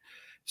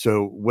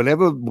 So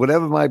whatever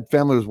my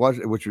family was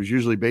watching, which was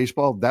usually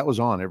baseball, that was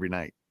on every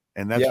night.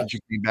 And that's what you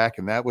came back.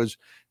 And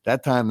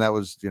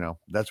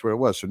that's where it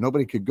was. So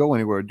nobody could go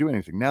anywhere or do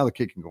anything. Now the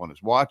kid can go on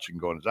his watch, he can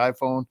go on his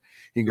iPhone,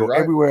 he can go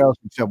everywhere else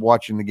except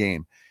watching the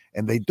game.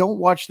 And they don't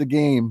watch the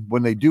game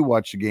when they do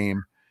watch the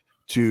game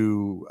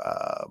to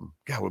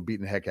we're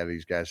beating the heck out of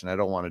these guys. And I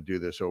don't want to do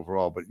this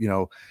overall, but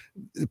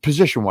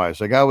position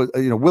wise, like I was,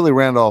 Willie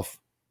Randolph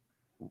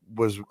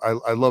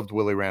I loved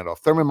Willie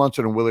Randolph. Thurman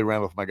Munson and Willie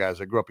Randolph, my guys.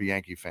 I grew up a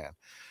Yankee fan.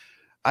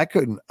 I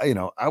couldn't,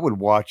 I would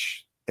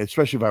watch,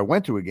 especially if I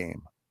went to a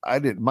game.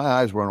 My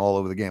eyes weren't all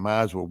over the game.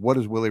 My eyes were, what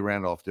is Willie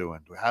Randolph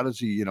doing? How does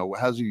he,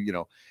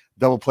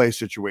 double play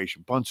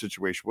situation, bunt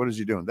situation? What is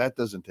he doing? That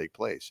doesn't take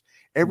place.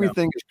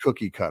 Everything is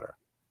cookie cutter,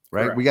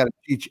 right? Correct. We got to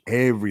teach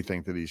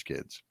everything to these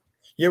kids.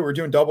 Yeah, we're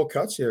doing double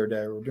cuts the other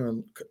day. We're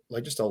doing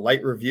like just a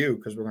light review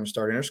because we're going to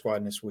start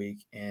inter-squad this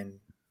week and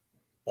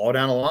ball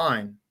down the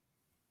line.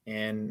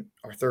 And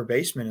our third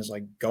baseman is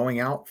like going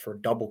out for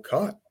double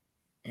cut.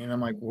 And I'm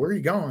like, where are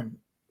you going?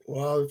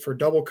 Well, for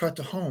double cut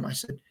to home. I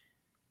said,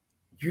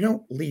 you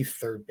don't leave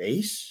third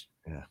base.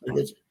 Yeah.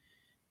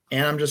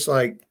 And I'm just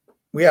like,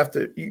 we have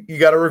to, you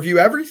got to review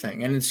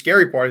everything. And the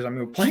scary part is,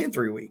 we're playing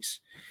 3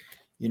 weeks,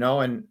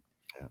 and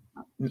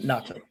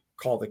not to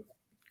call the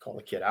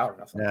kid out or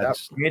nothing like that.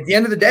 I mean, at the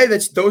end of the day,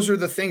 those are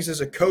the things as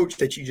a coach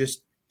that you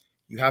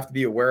have to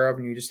be aware of,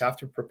 and you just have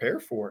to prepare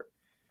for it.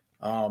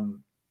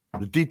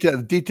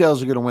 The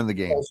details are going to win the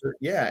game.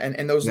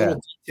 And those little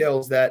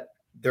details that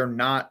they're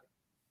not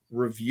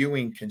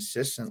reviewing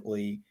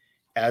consistently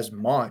as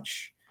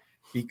much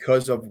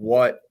because of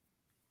what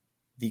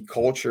the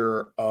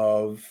culture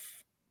of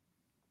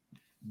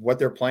what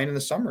they're playing in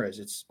the summer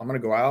is. I'm going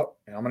to go out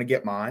and I'm going to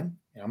get mine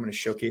and I'm going to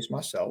showcase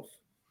myself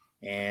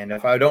And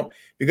if I don't,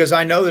 because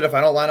I know that if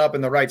I don't line up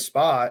in the right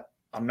spot,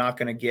 I'm not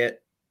going to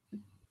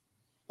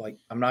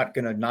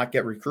not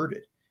get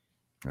recruited.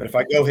 But if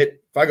I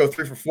go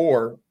 3 for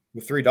 4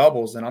 with 3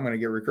 doubles, then I'm going to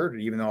get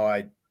recruited, even though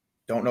I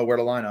don't know where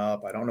to line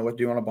up. I don't know what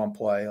to do on a bump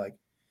play.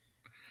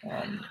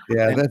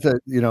 That's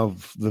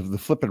the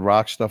flipping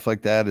rock stuff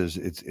like that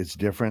it's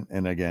different.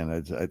 And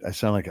again, I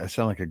sound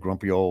like a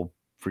grumpy old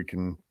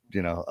freaking,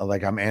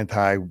 like I'm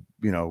anti,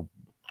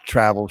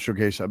 travel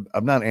showcase.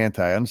 I'm not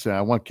anti. I understand.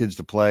 I want kids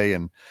to play,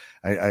 and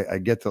I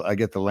get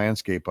the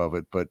landscape of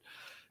it. But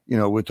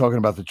we're talking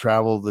about the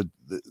travel. The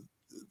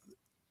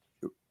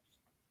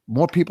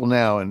more people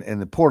now,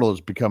 and the portal has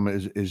become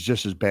is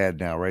just as bad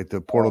now, right?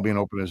 The portal being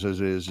open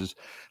is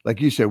like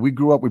you said. We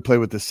grew up. We played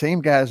with the same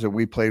guys that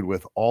we played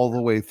with all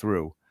the way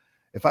through.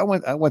 If I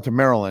went to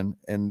Maryland,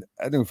 and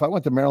I think if I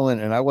went to Maryland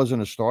and I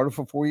wasn't a starter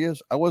for 4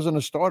 years, I wasn't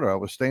a starter. I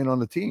was staying on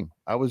the team.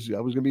 I was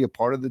going to be a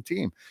part of the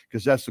team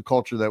because that's the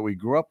culture that we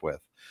grew up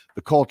with.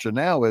 The culture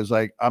now is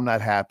like, I'm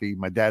not happy.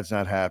 My dad's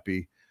not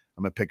happy.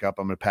 I'm going to pick up,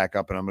 I'm going to pack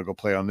up, and I'm going to go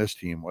play on this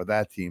team or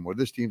that team, or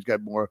this team's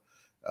got more,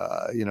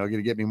 going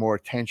to get me more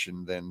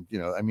attention than,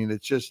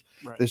 it's just,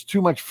 there's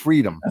too much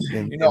freedom.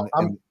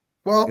 I'm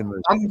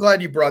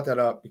glad you brought that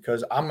up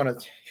because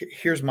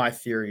here's my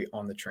theory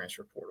on the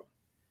transfer portal.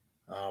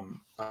 I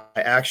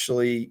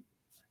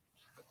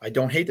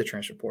don't hate the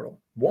transfer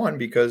portal. One,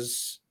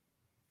 because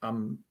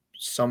I'm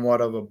a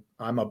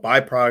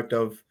byproduct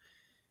of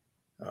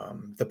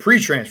the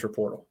pre-transfer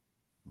portal.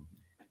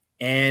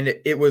 And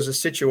it was a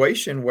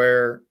situation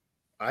where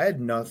I had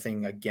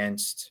nothing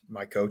against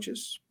my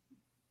coaches.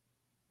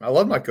 I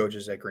love my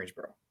coaches at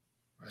Greensboro.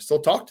 I still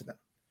talk to them.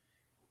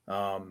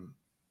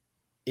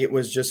 It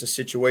was just a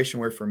situation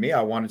where for me,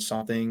 I wanted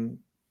something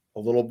a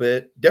little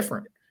bit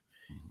different.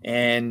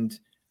 And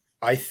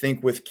I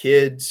think with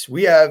kids,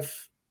 we have,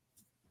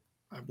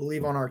 I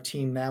believe on our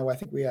team now, I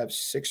think we have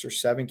 6 or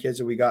 7 kids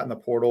that we got in the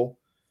portal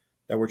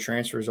that were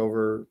transfers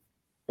over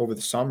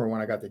the summer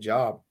when I got the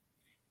job.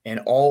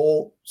 And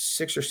all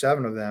 6 or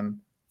 7 of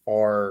them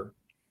are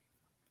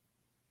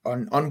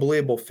an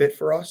unbelievable fit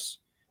for us.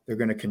 They're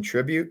going to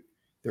contribute.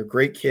 They're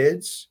great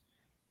kids.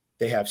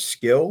 They have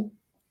skill.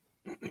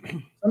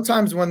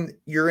 Sometimes when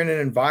you're in an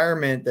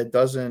environment that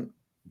doesn't,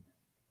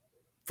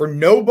 for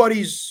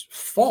nobody's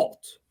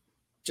fault,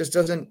 just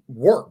doesn't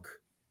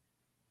work,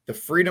 the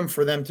freedom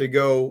for them to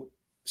go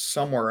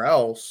somewhere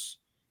else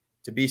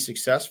to be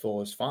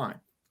successful is fine.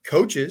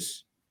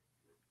 Coaches,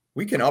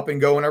 we can up and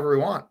go whenever we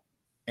want.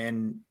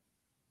 And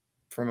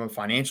from a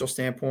financial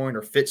standpoint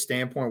or fit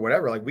standpoint,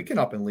 whatever, we can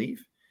up and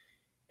leave.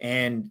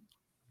 And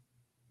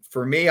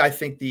for me, I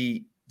think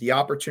the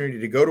opportunity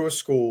to go to a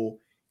school,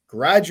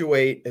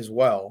 graduate as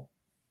well,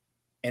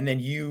 and then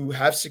you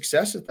have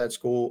success at that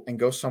school and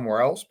go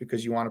somewhere else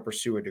because you want to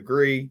pursue a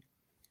degree,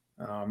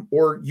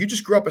 or you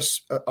just grew up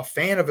a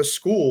fan of a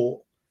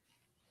school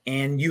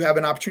and you have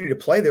an opportunity to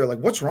play there.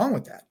 What's wrong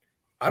with that?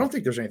 I don't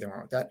think there's anything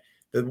wrong with that.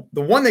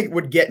 The one that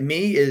would get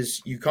me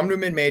is you come to a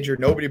mid-major,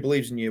 nobody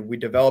believes in you. We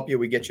develop you,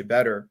 we get you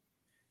better.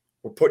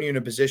 We're putting you in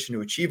a position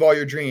to achieve all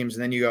your dreams,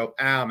 and then you go,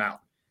 I'm out.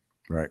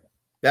 Right.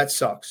 That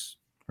sucks.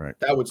 Right.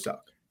 That would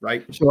suck.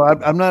 Right. So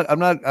I'm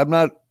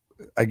not.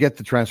 I get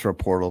the transfer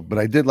portal, but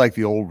I did like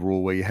the old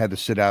rule where you had to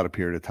sit out a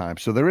period of time.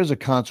 So there is a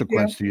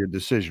consequence to your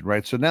decision,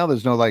 right? So now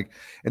there's no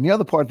and the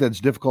other part that's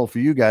difficult for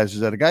you guys is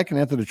that a guy can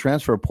enter the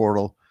transfer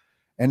portal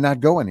and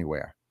not go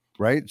anywhere,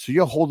 right? So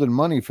you're holding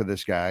money for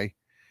this guy,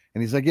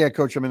 and he's like, "Yeah,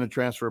 coach, I'm in the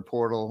transfer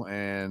portal,"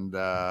 and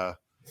and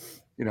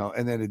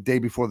then the day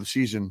before the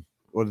season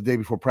or the day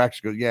before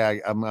practice, goes, "Yeah,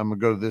 I'm gonna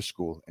go to this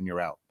school," and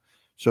you're out.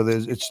 So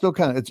it's still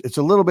kind of it's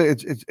a little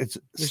bit it's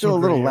still a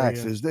little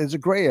lax. There's a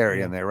gray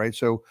area in there, right?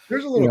 So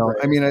there's a little.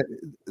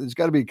 There's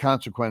got to be a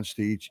consequence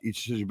to each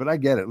decision. But I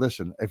get it.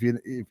 Listen, if you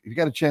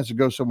got a chance to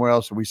go somewhere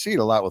else, and we see it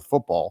a lot with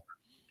football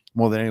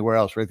more than anywhere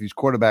else, right? These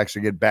quarterbacks that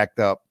get backed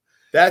up.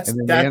 That to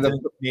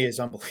me is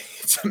unbelievable.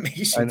 It's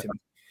amazing to me.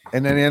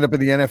 And then they end up in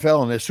the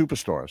NFL and they're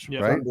superstars,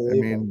 right? I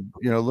mean,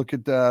 look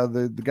at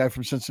the guy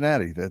from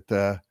Cincinnati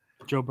that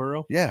Joe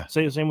Burrow. Yeah,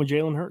 say the same with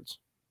Jalen Hurts.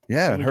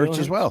 Yeah, it hurts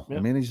as well. Yeah. I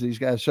mean, these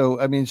guys.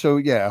 So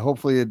yeah.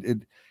 Hopefully,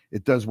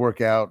 it does work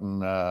out. And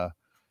now,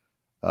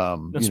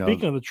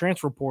 speaking of the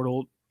transfer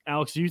portal,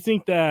 Alex, do you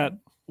think that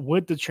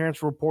with the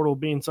transfer portal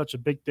being such a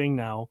big thing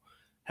now,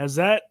 has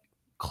that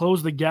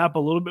closed the gap a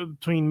little bit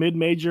between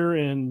mid-major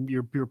and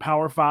your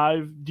Power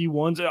 5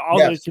 D1s? All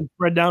they can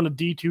spread down to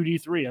D2,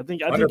 D3. I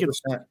think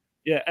it's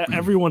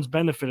everyone's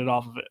benefited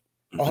off of it.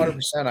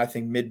 100%. I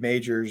think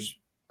mid-majors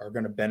are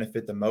going to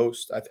benefit the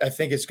most. I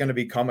think it's going to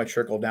become a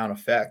trickle-down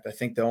effect. I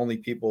think the only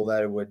people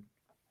that it would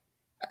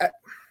 – I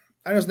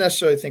don't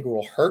necessarily think it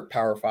will hurt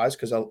Power 5s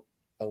because a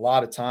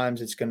lot of times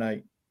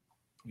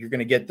you're going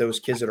to get those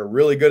kids that are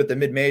really good at the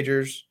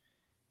mid-majors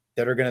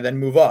that are going to then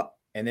move up.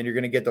 And then you're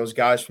going to get those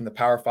guys from the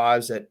Power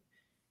 5s that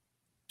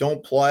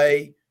don't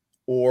play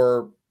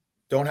or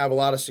don't have a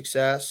lot of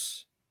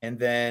success, and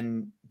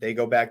then they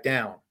go back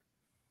down.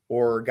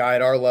 Or a guy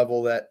at our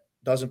level that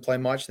doesn't play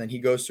much, then he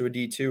goes to a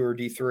D2 or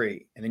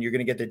D3. And then you're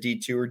going to get the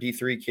D2 or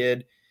D3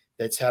 kid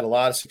that's had a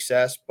lot of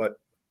success, but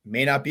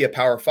may not be a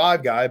Power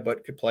 5 guy,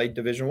 but could play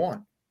Division I,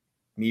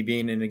 me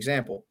being an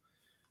example.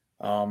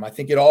 I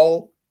think it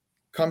all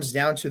comes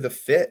down to the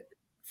fit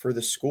for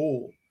the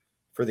school,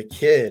 for the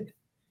kid.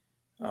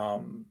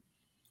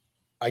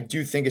 I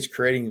do think it's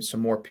creating some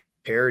more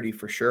parity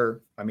for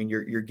sure. I mean,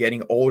 you're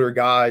getting older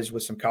guys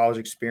with some college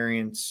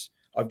experience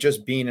of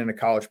just being in a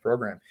college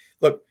program.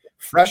 Look,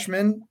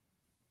 freshmen,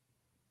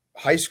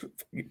 high school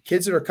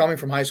kids that are coming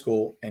from high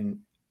school and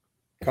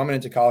coming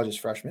into college as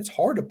freshmen, it's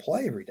hard to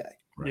play every day.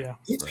 Right. Yeah,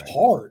 it's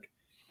hard.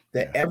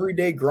 The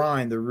everyday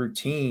grind, the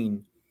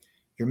routine.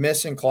 You're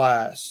missing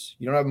class.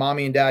 You don't have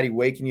mommy and daddy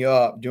waking you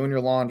up, doing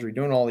your laundry,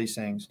 doing all these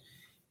things.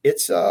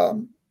 It's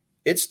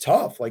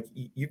tough. Like,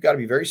 you've got to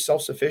be very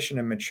self-sufficient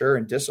and mature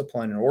and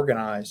disciplined and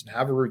organized and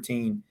have a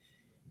routine.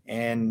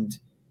 And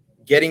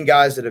getting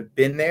guys that have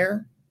been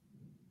there,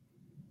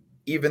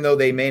 even though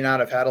they may not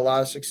have had a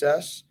lot of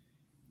success,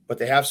 but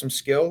they have some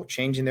skill,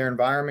 changing their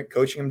environment,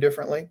 coaching them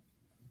differently.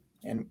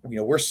 And,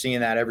 we're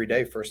seeing that every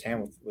day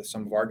firsthand with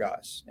some of our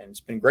guys. And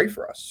it's been great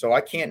for us. So I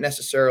can't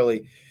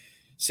necessarily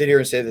sit here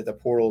and say that the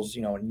portal's,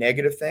 a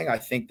negative thing. I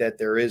think that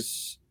there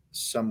is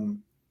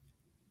some,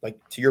 like,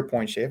 to your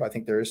point, Shafe, I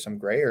think there is some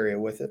gray area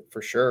with it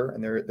for sure.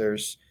 And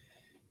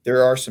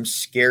there are some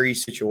scary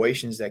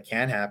situations that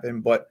can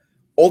happen, but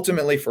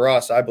ultimately for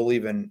us, I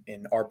believe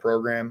in our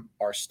program,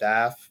 our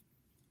staff,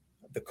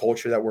 the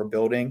culture that we're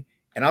building.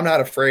 And I'm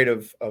not afraid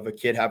of a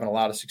kid having a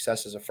lot of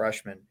success as a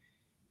freshman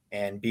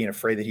and being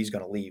afraid that he's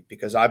going to leave,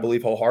 because I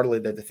believe wholeheartedly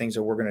that the things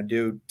that we're going to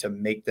do to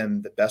make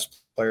them the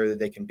best player that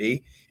they can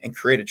be and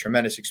create a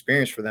tremendous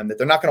experience for them, that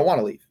they're not going to want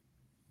to leave.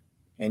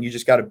 And you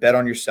just got to bet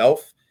on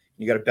yourself.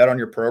 You got to bet on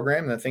your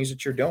program and the things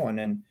that you're doing.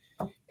 And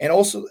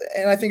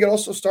I think it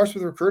also starts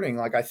with recruiting.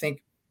 Like, I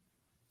think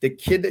the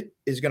kid that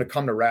is going to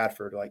come to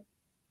Radford, like,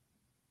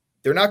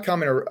 they're not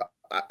coming to,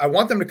 I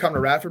want them to come to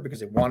Radford because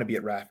they want to be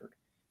at Radford.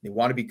 They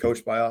want to be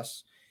coached by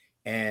us,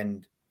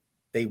 and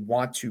they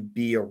want to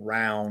be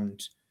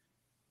around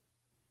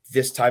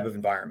this type of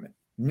environment.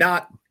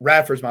 Not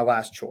Radford's my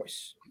last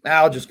choice.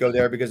 I'll just go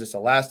there because it's the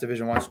last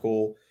Division I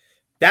school.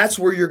 That's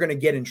where you're going to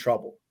get in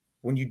trouble,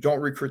 when you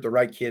don't recruit the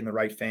right kid and the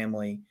right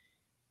family,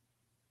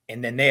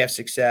 and then they have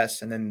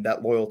success, and then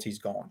that loyalty's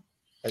gone.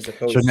 As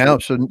opposed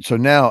so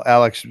now,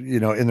 Alex,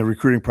 in the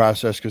recruiting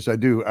process, because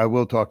I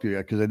will talk to you,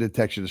 because I did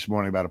text you this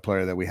morning about a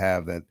player that we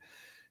have that,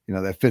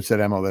 that fits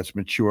that MO, that's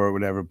mature or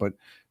whatever. But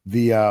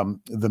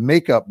the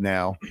makeup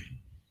now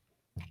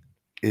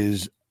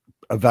is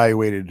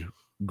evaluated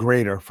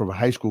greater for a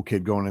high school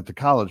kid going into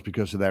college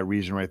because of that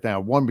reason right now.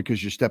 One,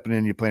 because you're stepping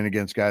in, you're playing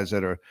against guys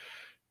that are,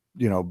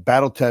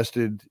 battle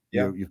tested.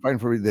 You're fighting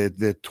for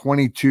the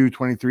 22,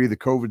 23. The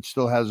COVID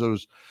still has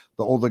the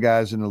older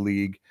guys in the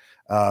league.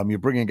 You're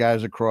bringing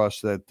guys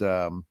across that,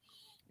 that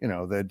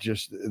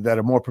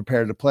are more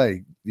prepared to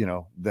play,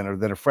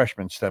 than a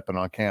freshman stepping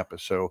on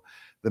campus. So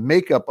the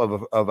makeup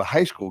of a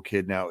high school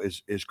kid now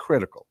is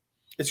critical.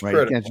 It's right?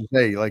 critical. You can't just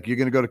say, like, you're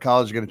going to go to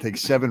college, you're going to take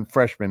 7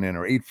 freshmen in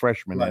or 8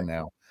 freshmen in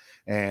now.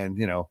 And,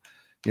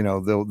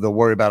 they'll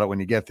worry about it when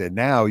you get there.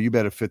 Now you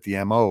better fit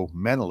the MO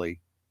mentally,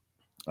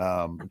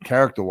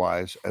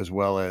 character-wise, as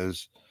well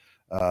as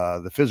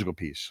the physical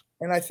piece.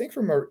 And I think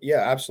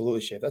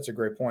absolutely, Shafe. That's a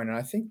great point. And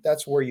I think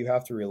that's where you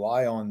have to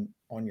rely on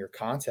your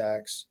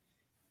contacts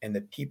and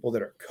the people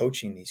that are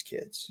coaching these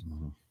kids.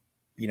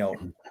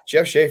 Mm-hmm.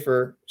 Jeff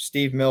Schaefer,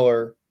 Steve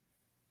Miller,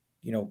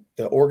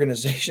 the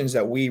organizations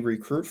that we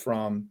recruit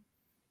from,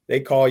 they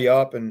call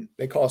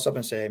us up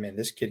and say, hey, man,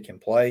 this kid can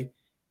play.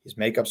 His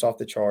makeup's off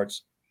the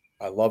charts.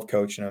 I love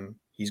coaching him.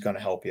 He's going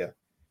to help you.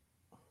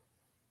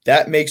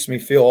 That makes me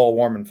feel all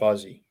warm and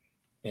fuzzy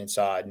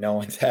inside,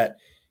 knowing that,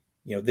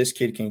 this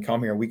kid can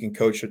come here and we can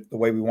coach it the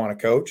way we want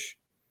to coach,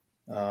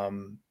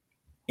 in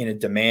a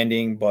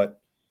demanding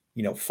but,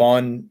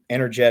 fun,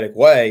 energetic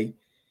way.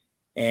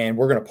 And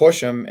we're going to push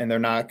them, and they're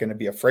not going to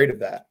be afraid of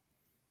that.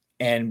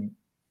 And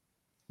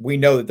we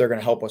know that they're going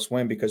to help us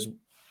win, because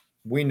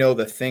we know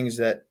the things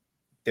that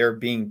they're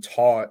being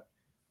taught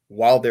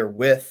while they're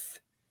with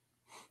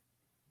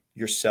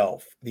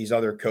yourself, these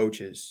other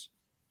coaches.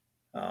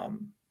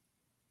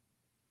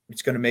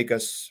 It's going to make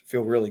us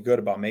feel really good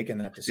about making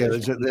that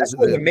decision. That's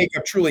where the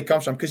makeup truly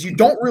comes from, because you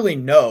don't really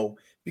know,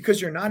 because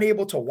you're not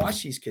able to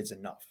watch these kids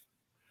enough.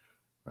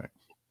 Right.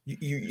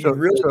 You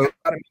really got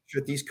to make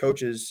sure that these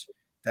coaches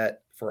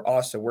that for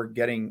us that we're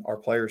getting our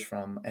players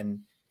from, and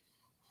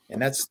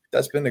that's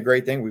been the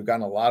great thing. We've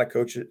gotten a lot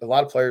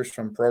of players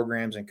from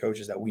programs and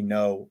coaches that we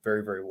know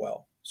very, very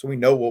well. So we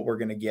know what we're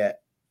going to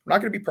get. We're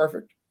not going to be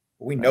perfect,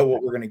 but we know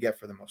what we're going to get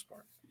for the most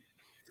part.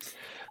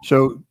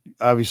 So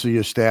obviously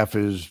your staff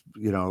is,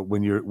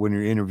 when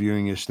you're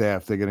interviewing your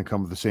staff, they're going to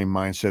come with the same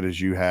mindset as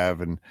you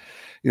have. And,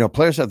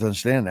 players have to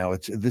understand now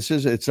it's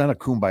not a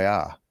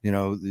kumbaya,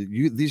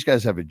 these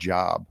guys have a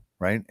job,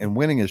 right? And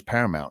winning is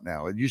paramount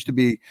now. It used to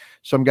be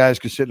some guys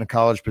could sit in a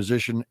college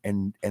position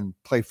and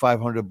play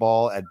 500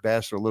 ball at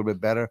best or a little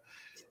bit better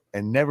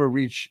and never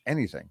reach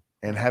anything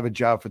and have a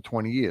job for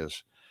 20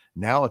 years.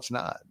 Now it's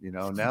not,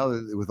 now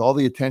with all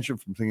the attention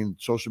from thinking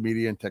social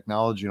media and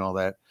technology and all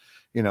that,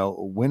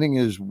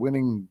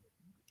 winning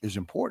is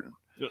important.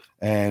 Yeah.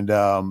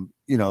 And,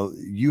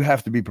 you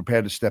have to be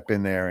prepared to step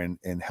in there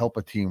and help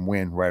a team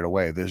win right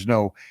away. There's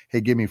no,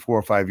 hey, give me 4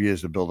 or 5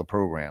 years to build a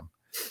program.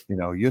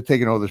 You're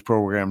taking over this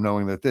program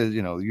knowing that there's,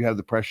 you have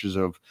the pressures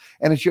of,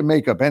 and it's your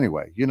makeup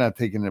anyway. You're not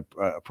taking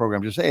a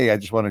program just, hey, I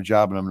just want a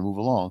job and I'm going to move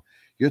along.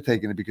 You're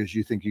taking it because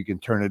you think you can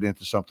turn it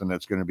into something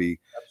that's going to be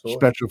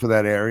special for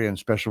that area and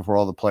special for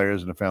all the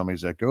players and the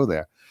families that go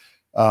there.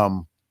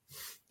 The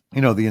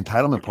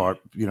entitlement part,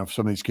 for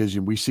some of these kids,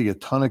 and we see a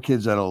ton of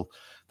kids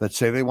that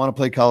say they want to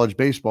play college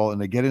baseball and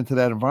they get into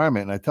that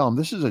environment. And I tell them,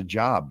 this is a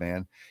job,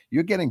 man.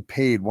 You're getting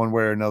paid one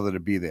way or another to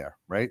be there,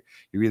 right?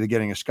 You're either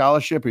getting a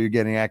scholarship or you're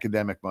getting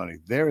academic money.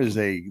 There's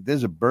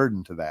a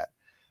burden to that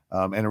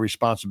and a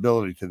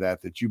responsibility to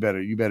that you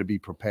better be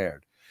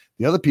prepared.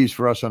 The other piece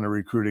for us on the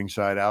recruiting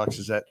side, Alex,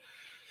 is that,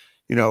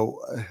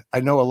 I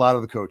know a lot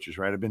of the coaches,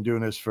 right? I've been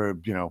doing this for,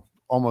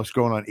 almost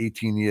going on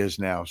 18 years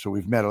now. So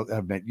I've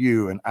met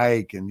you and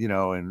Ike and,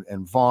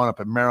 and Vaughn up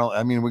at Maryland.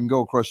 I mean, we can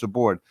go across the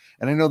board,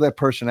 and I know their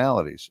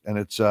personalities, and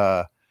it's,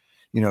 I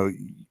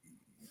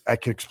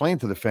can explain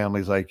to the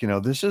families, like,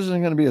 this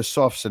isn't going to be a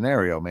soft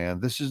scenario, man.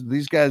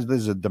 These guys,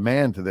 there's a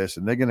demand to this,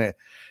 and they're going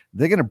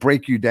to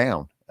break you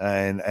down.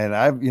 And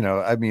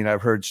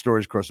I've heard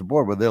stories across the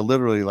board where they'll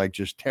literally like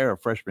just tear a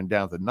freshman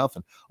down to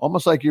nothing,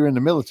 almost like you're in the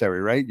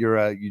military, right?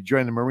 You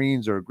join the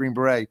Marines or a Green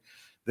Beret.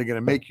 They're going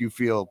to make you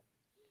feel,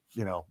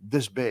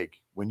 this big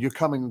when you're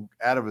coming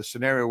out of a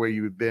scenario where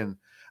you've been,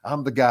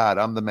 I'm the God,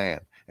 I'm the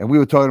man. And we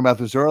were talking about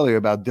this earlier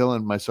about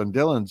Dylan, my son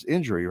Dylan's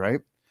injury,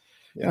 right?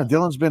 Yeah.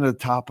 Dylan's been at the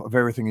top of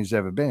everything he's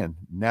ever been.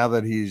 Now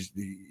that he's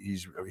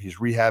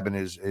rehabbing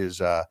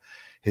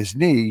his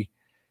knee,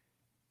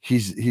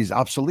 he's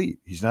obsolete.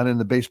 He's not in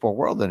the baseball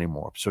world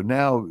anymore. So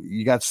now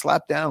you got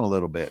slapped down a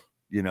little bit.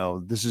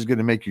 This is going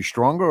to make you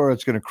stronger or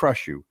it's going to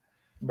crush you.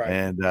 Right.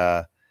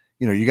 And,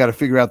 you got to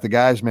figure out the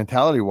guys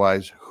mentality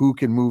wise, who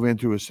can move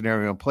into a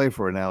scenario and play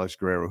for an Alex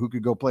Guerrero, who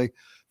could go play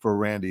for a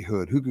Randy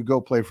Hood, who could go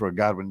play for a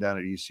Godwin down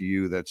at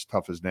ECU. That's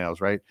tough as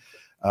nails. Right.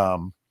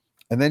 And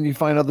then you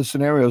find other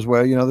scenarios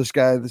where, this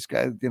guy,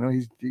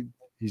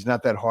 he's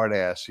not that hard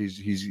ass. He's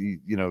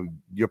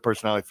your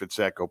personality fits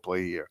that, go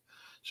play here.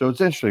 So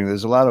it's interesting.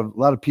 There's a lot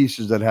of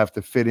pieces that have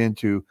to fit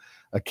into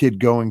a kid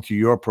going to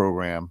your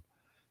program.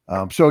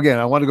 So again,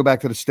 I want to go back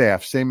to the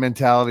staff, same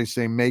mentality,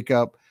 same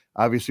makeup.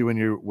 Obviously, when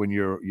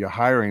you're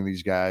hiring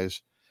these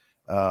guys,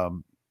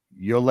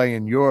 you're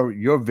laying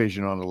your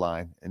vision on the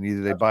line, and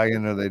either they buy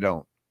in or they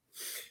don't.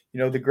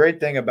 The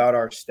great thing about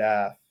our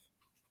staff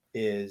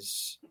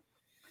is,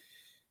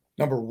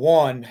 number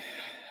one,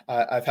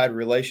 I've had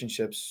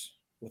relationships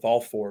with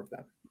all 4 of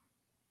them.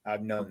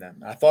 I've known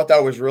them. I thought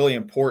that was really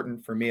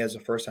important for me as a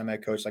first-time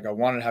head coach. Like, I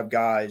wanted to have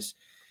guys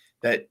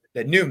that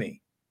knew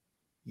me.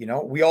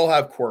 We all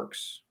have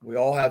quirks. We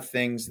all have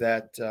things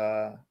that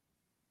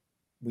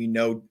we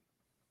know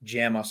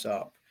jam us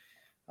up.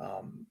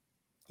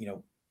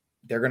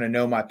 They're going to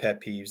know my pet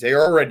peeves. They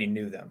already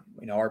knew them.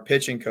 Our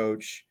pitching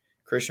coach,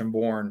 Christian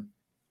Bourne,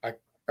 I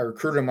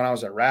recruited him when I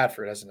was at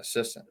Radford as an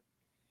assistant.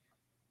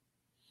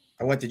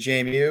 I went to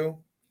JMU.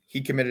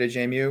 He committed to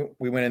JMU.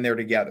 We went in there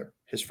together.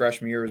 His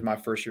freshman year was my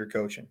first year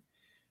coaching.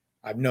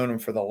 I've known him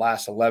for the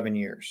last 11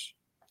 years.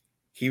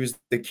 He was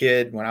the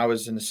kid when I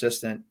was an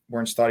assistant. We're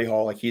in study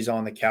hall, like he's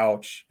on the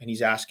couch and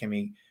he's asking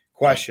me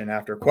question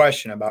after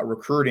question about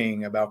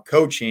recruiting, about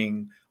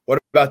coaching. What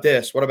about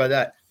this? What about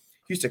that?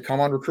 He used to come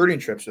on recruiting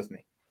trips with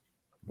me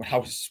when I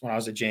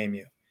was at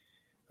JMU.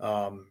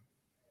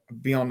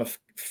 Be on the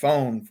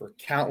phone for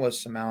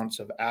countless amounts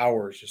of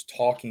hours, just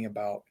talking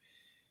about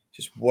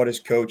just what is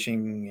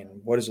coaching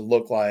and what does it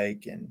look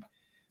like. And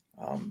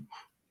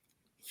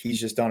he's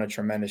just done a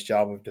tremendous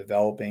job of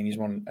developing. He's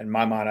one, in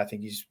my mind, I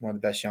think he's one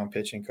of the best young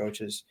pitching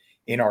coaches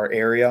in our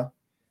area.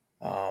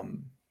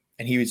 And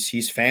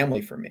he's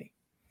family for me.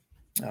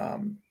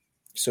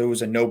 So it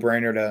was a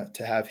no-brainer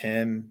to have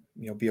him,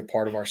 be a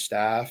part of our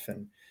staff.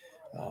 And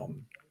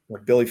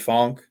Billy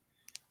Funk,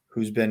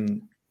 who's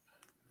been,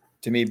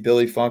 to me,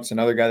 Billy Funk's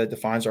another guy that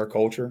defines our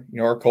culture.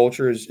 Our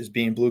culture is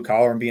being blue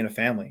collar and being a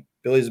family.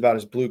 Billy's about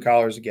as blue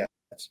collar as it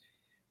gets.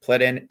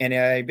 Played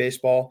NAIA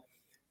baseball,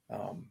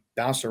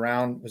 bounced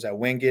around, was at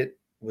Wingate,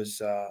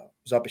 was up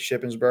at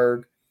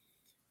Shippensburg,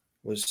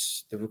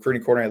 was the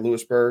recruiting coordinator at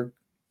Lewisburg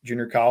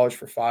Junior College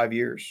for 5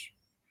 years.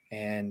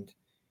 And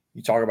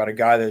you talk about a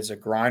guy that is a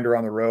grinder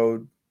on the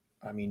road.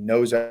 I mean,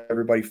 knows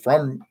everybody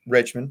from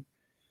Richmond.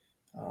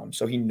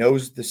 So he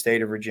knows the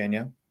state of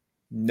Virginia,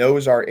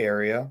 knows our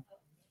area.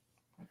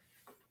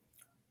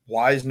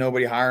 Why is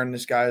nobody hiring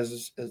this guy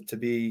to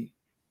be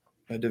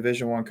a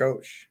Division I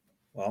coach?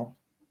 Well,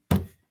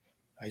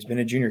 he's been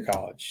at junior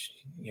college.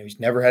 He's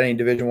never had any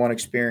Division I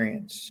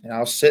experience. And I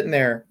was sitting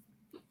there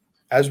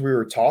as we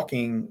were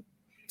talking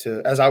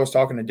as I was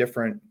talking to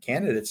different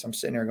candidates, I'm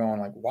sitting there going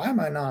like, why am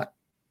I not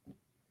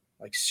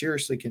like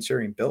seriously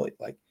considering Billy?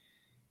 Like,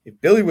 if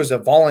Billy was a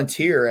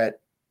volunteer at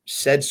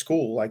said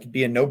school, like it'd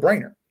be a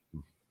no-brainer.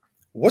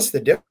 What's the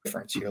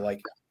difference here?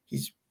 Like,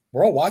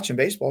 we're all watching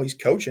baseball. He's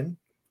coaching.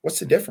 What's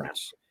the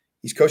difference?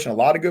 He's coaching a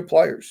lot of good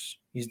players.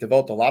 He's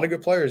developed a lot of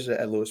good players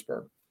at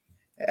Lewisburg.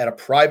 at a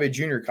private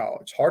junior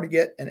college, hard to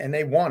get, and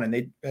they won, and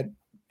they had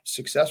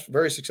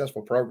very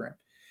successful program.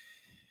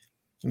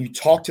 And you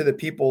talk to the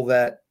people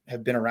that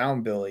have been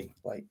around Billy,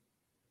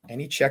 and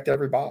he checked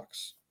every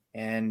box.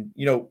 And,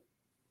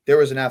 there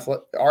was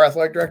our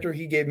athletic director,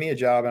 he gave me a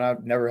job, and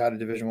I've never had a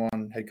Division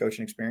I head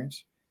coaching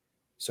experience.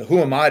 So who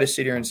am I to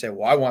sit here and say,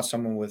 well, I want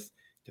someone with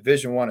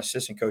Division I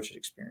assistant coach's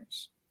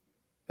experience?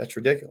 That's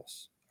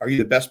ridiculous. Are you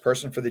the best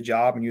person for the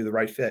job and you're the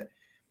right fit?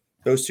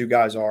 Those two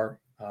guys are.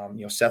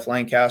 Seth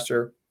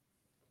Lancaster,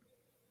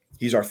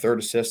 he's our third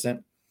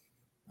assistant.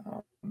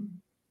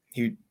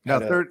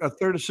 A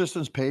third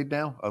assistant's paid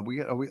now.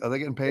 Are they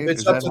getting paid?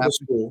 It's up to the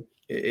school.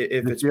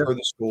 If it's per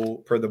the school,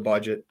 per the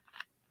budget.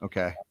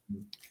 Okay.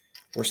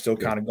 We're still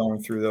kind of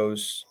going through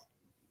those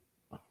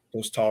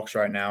talks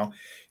right now.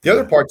 The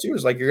other part too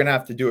is you're going to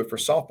have to do it for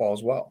softball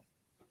as well.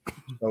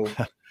 So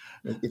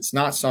it's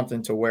not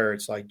something to where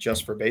it's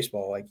just for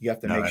baseball. You have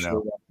to make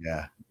sure.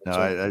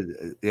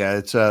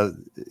 It's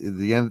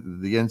the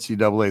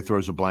NCAA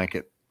throws a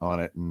blanket on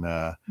it, and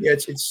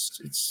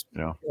it's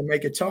it'll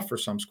make it tough for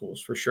some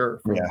schools for sure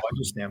from a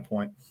budget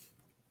standpoint.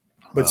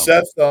 But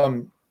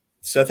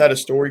Seth had a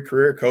storied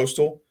career at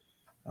Coastal.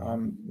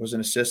 Was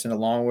an assistant at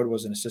Longwood.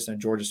 Was an assistant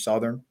at Georgia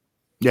Southern.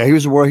 Yeah,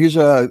 he's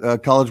a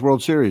College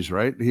World Series,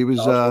 right? He was.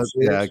 I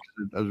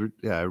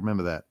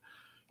remember that.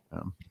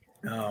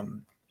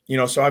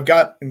 So I've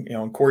got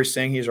Corey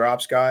Singh. He's our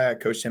ops guy. I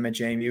coached him at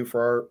JMU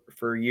for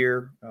a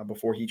year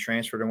before he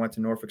transferred and went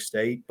to Norfolk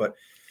State. But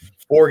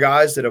 4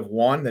 guys that have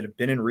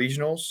been in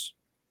regionals,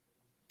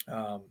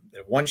 that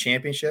have won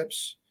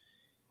championships,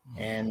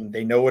 and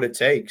they know what it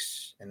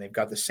takes. And they've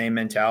got the same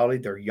mentality.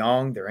 They're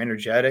young, they're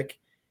energetic,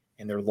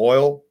 and they're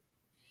loyal.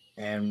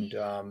 And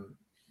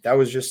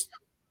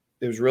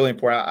it was really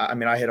important.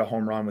 I hit a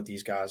home run with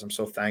these guys. I'm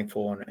so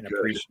thankful and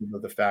appreciative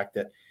of the fact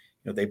that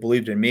they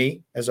believed in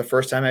me as a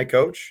first-time head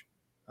coach.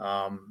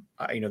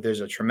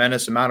 There's a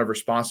tremendous amount of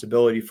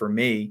responsibility for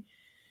me,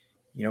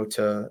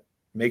 to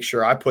make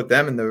sure I put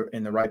them in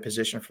the right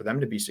position for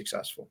them to be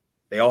successful.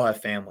 They all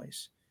have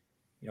families.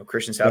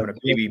 Christian's having a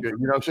baby 5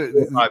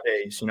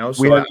 days. So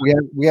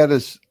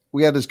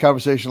we had this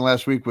conversation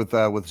last week with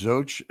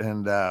Zoch,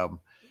 and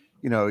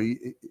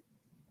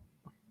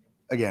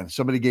again,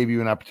 somebody gave you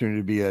an opportunity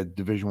to be a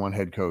Division I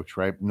head coach,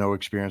 right? No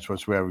experience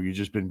whatsoever. You've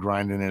just been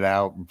grinding it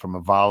out from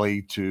a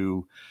volley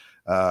to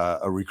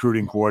a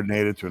recruiting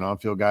coordinator to an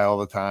on-field guy all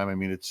the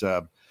time. It's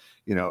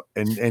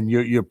and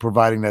you're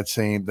providing that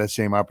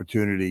same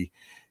opportunity.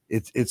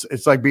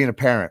 It's like being a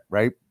parent,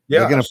 right?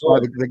 Yeah, they're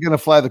gonna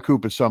fly the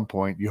coop at some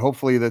point. You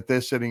hopefully that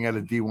they're sitting at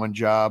a D1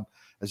 job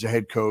as a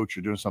head coach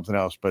or doing something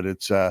else, but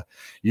it's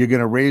you're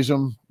gonna raise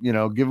them,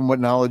 give them what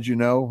knowledge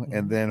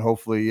and then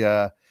hopefully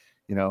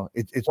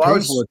it's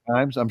painful at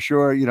times. I'm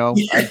sure,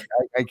 I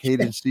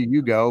hated to see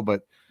you go,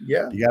 but you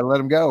got to let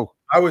them go.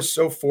 I was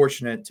so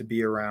fortunate to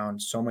be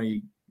around so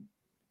many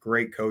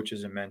great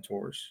coaches and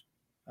mentors,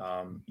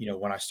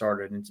 when I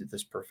started into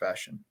this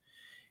profession.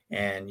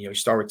 And, you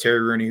start with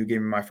Terry Rooney, who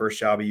gave me my first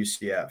job at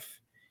UCF,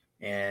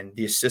 and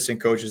the assistant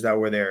coaches that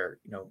were there,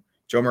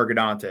 Joe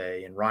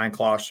Mercadante and Ryan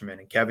Klosterman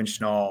and Kevin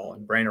Schnall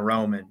and Brandon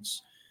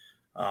Romans.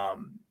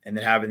 And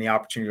then having the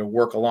opportunity to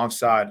work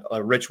alongside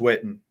Rich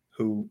Witten,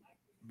 who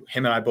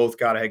him and I both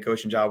got a head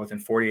coaching job within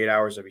 48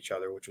 hours of each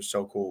other, which was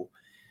so cool.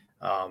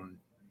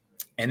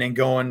 And then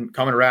coming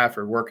to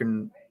Radford,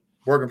 working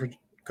for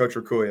Coach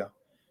Rakuya,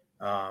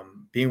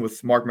 being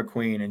with Mark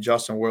McQueen and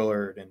Justin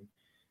Willard, and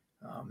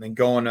then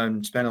going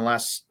and spending the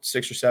last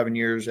 6 or 7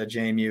 years at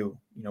JMU,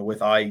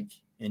 with Ike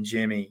and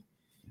Jimmy,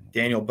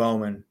 Daniel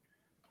Bowman,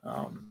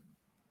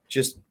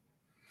 just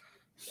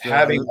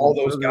having all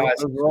those guys.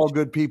 Those are all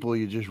good people.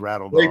 You just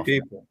rattled great off.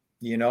 People,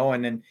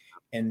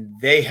 and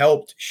they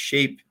helped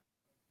shape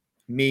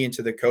me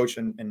into the coach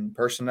and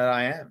person that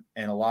I am.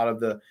 And a lot of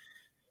the,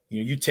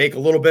 you take a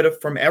little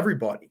bit from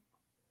everybody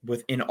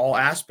within all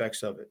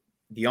aspects of it,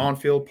 the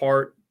on-field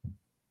part,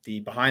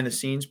 the behind the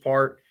scenes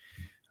part.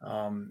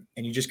 And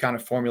you just kind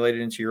of formulate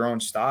it into your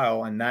own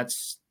style. And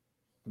that's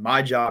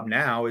my job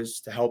now, is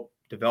to help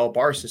develop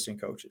our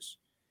assistant coaches,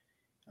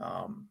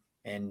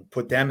 and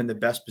put them in the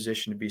best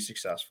position to be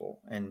successful,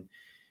 and,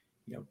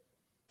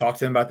 talk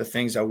to them about the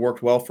things that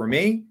worked well for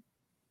me,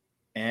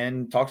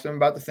 and talk to them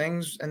about the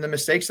things and the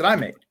mistakes that I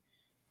made,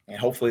 and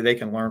hopefully they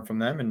can learn from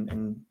them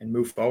and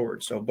move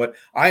forward. So, but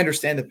I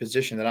understand the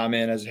position that I'm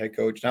in as a head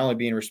coach, not only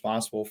being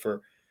responsible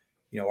for,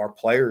 our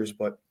players,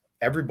 but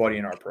everybody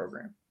in our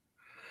program.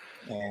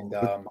 And,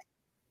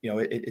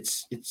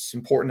 it's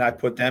important that I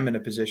put them in a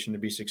position to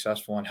be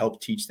successful and help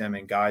teach them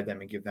and guide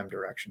them and give them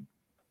direction.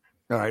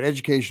 All right.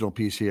 Educational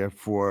piece here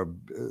for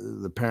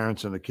the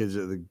parents and the kids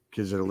that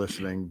are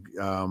listening.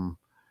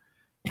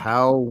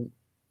 How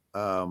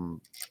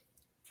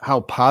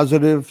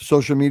positive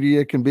social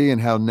media can be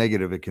and how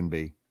negative it can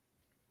be.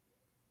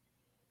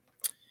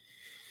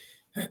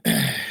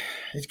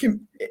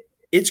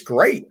 It's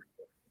great,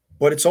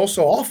 but it's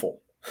also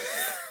awful.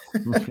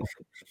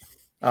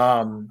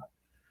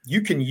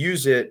 You can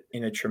use it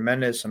in a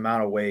tremendous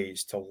amount of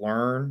ways to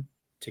learn,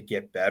 to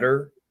get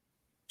better,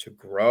 to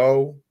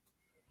grow,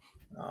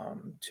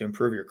 to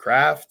improve your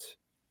craft,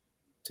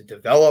 to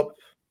develop,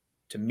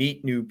 to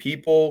meet new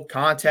people,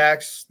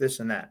 contacts, this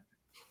and that.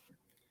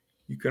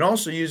 You can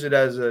also use it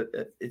as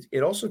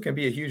it also can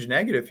be a huge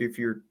negative if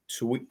you're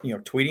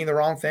tweeting the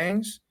wrong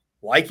things,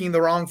 liking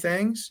the wrong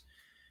things.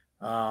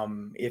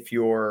 If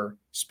you're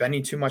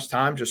spending too much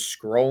time just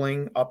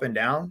scrolling up and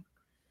down,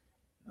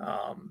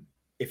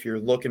 if you're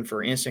looking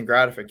for instant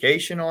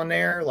gratification on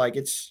there, like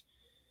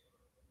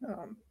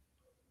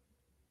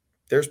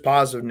there's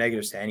positive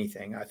negatives to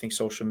anything. I think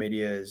social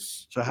media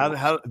is. So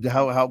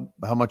how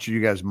much do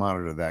you guys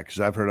monitor that?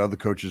 Because I've heard other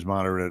coaches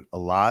monitor it a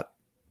lot.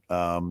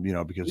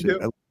 Because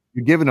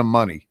you're giving them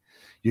money.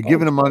 You're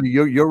giving them money.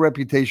 Your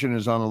reputation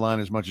is on the line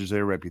as much as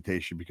their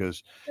reputation,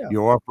 because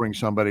you're offering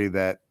somebody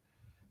that,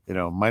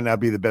 might not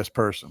be the best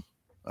person.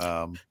 We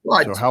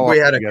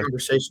had a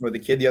conversation with a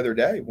kid the other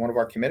day, one of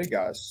our committed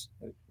guys.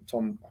 I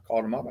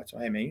called him up. I told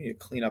him, hey, man, you need to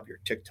clean up your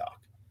TikTok.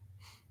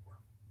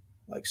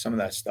 Like, some of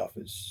that stuff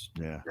is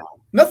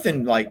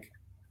nothing like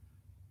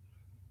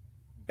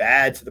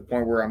bad to the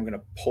point where I'm going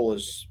to pull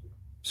his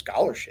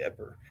scholarship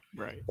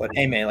but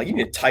hey, man, like, you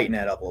need to tighten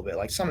that up a little bit.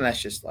 Like, some of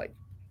that's just like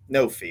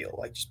no feel,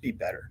 like, just be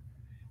better.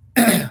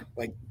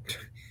 Like,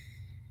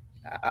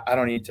 I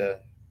don't need to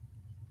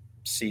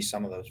see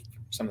some of those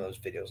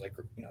videos, like,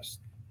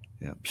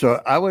 Yeah.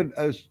 So I would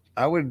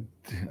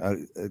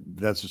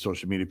that's the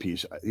social media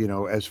piece.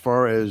 As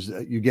far as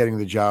you getting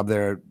the job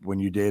there when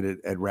you did it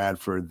at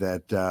Radford,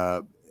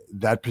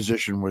 that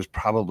position was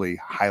probably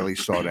highly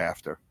sought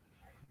after.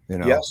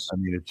 Yes. I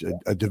mean, it's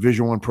a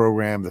Division I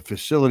program. The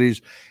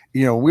facilities,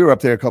 we were up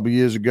there a couple of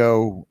years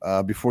ago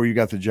before you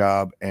got the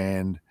job,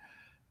 and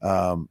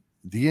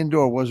the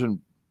indoor was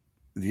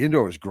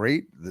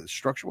great. The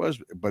structure was,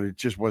 but it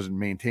just wasn't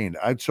maintained.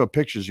 I saw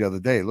pictures the other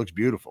day. It looks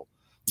beautiful.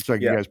 Looks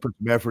like you guys put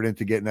some effort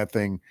into getting that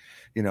thing,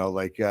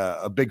 like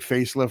a big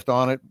facelift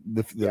on it.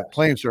 The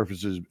playing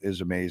surface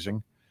is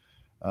amazing.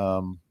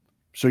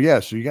 So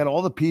you got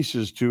all the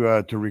pieces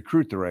to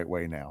recruit the right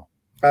way now.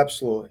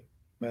 Absolutely.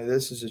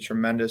 This is a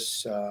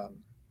tremendous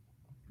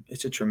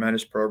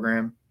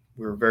program.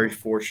 We're very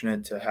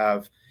fortunate to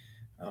have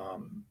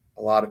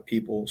a lot of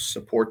people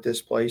support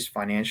this place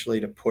financially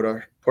to put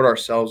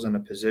ourselves in a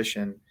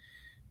position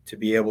to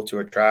be able to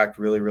attract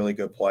really, really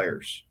good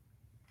players.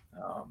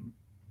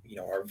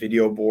 Our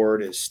video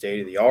board is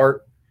state of the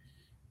art.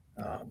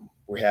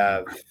 We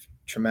have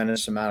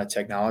tremendous amount of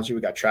technology.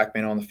 We got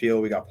TrackMan on the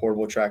field. We got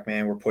portable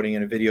TrackMan. We're putting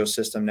in a video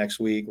system next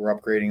week. We're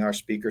upgrading our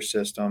speaker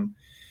system.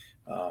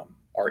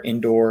 Our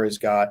indoor has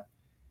got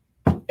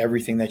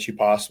everything that you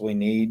possibly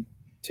need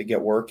to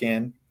get work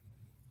in.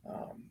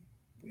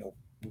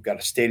 We've got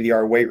a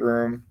state-of-the-art weight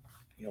room.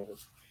 We're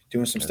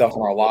doing some stuff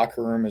in our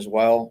locker room as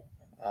well.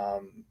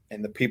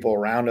 And the people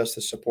around us,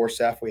 the support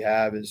staff we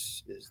have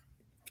is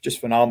just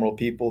phenomenal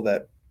people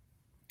that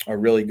are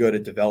really good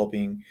at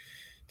developing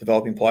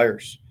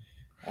players.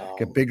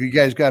 You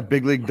guys got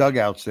big league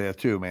dugouts there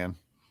too, man.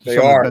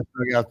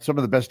 Some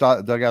of the best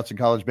dugouts in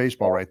college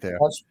baseball right there.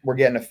 We're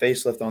getting a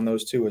facelift on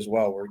those too as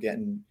well.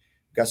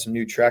 Got some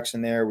new Treks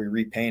in there. We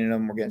repainted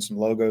them. We're getting some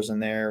logos in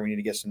there. We need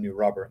to get some new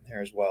rubber in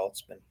there as well.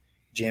 It's been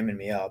jamming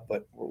me up,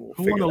 but we'll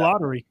who won the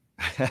lottery?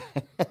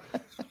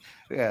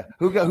 Yeah.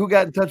 Who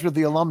got in touch with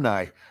the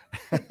alumni?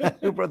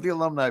 Who brought the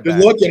alumni back?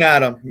 Just looking at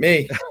them,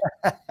 me.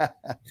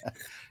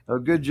 Oh,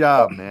 good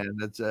job, man.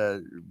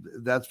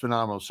 That's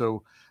phenomenal.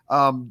 So,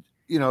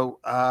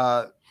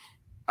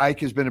 Ike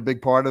has been a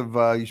big part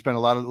of. You spent a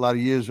lot of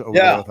years over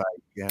there with Ike.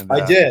 And,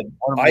 I did.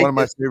 One of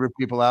my favorite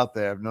people out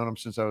there. I've known him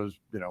since I was,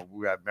 we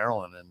were at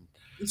Maryland, and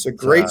it's a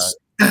great.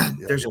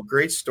 There's a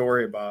great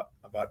story about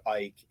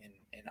Ike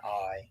and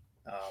I.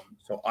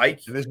 So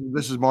Ike. This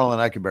is Marlon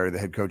Eichenberry, the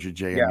head coach at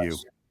JMU.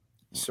 Yes.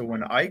 So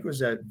when Ike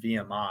was at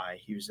VMI,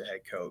 he was the head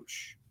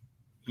coach.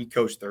 He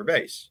coached third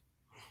base,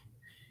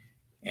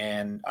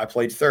 and I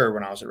played third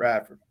when I was at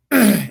Radford.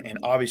 And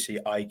obviously,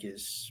 Ike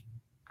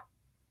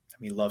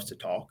loves to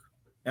talk,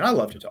 and I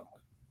love to talk.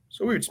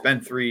 So we would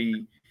spend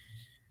three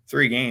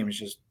games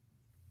just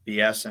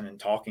BSing and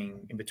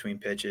talking in between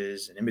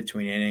pitches and in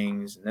between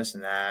innings and this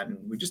and that, and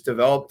we just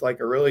developed like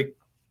a really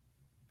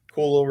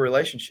cool little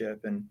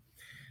relationship. And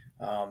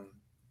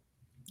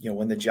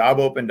when the job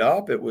opened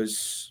up, it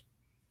was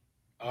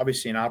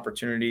obviously an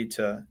opportunity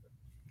to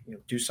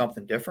do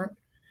something different.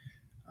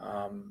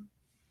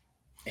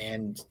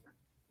 And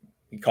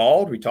we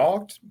called, we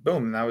talked,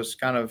 boom, and that was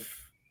kind of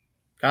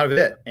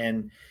it.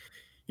 And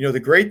the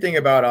great thing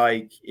about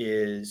Ike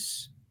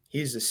is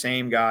he's the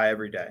same guy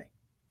every day.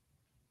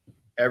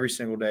 Every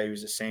single day, he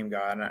was the same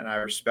guy, and I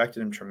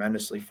respected him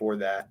tremendously for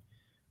that.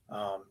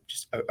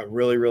 Just a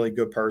really, really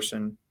good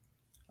person.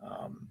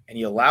 And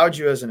he allowed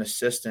you as an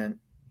assistant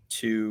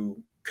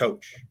to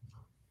coach.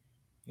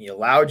 He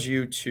allowed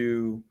you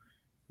to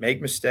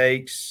make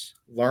mistakes,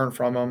 learn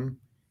from them,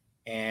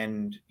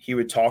 and he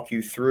would talk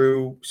you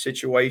through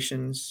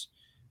situations.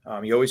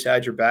 He always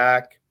had your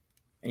back,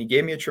 and he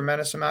gave me a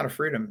tremendous amount of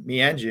freedom,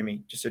 me and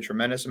Jimmy, just a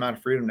tremendous amount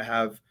of freedom to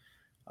have,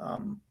 a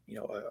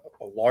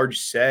large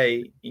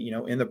say,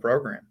 in the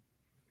program.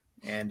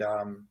 And,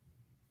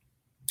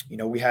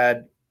 we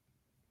had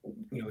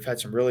we've had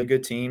some really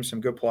good teams,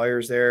 some good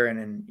players there. And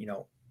then,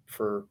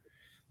 for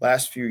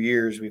last few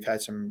years, we've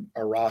had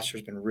our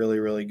roster's been really,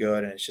 really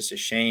good. And it's just a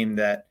shame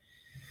that,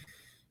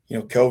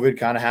 COVID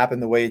kind of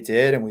happened the way it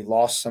did, and we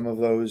lost some of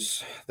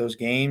those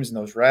games and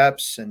those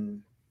reps.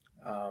 And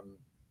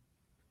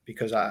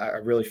because I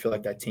really feel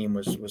like that team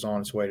was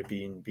on its way to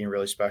being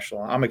really special.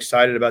 I'm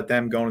excited about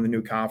them going to the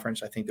new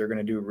conference. I think they're going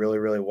to do really,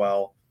 really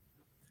well.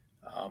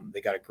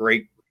 They got a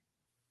great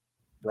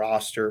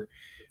roster.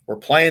 We're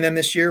playing them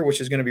this year,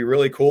 which is going to be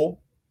really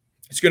cool.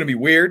 It's going to be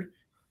weird.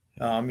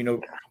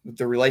 With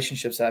the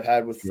relationships that I've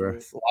had with a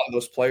lot of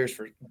those players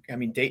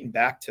dating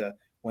back to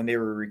when they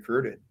were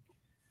recruited.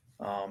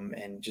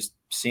 And just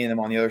seeing them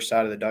on the other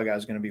side of the dugout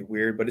is going to be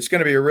weird, but it's going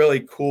to be a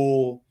really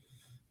cool,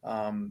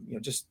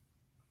 just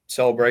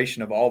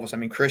celebration of all of us. I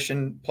mean,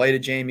 Christian played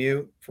at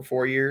JMU for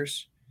 4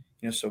 years,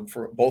 so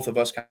for both of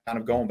us kind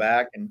of going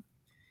back and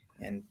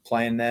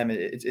playing them,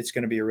 it's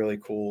going to be a really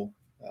cool,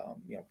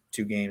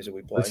 2 games that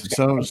we play.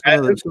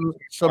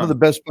 Some of the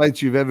best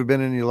fights you've ever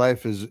been in your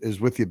life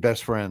is with your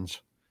best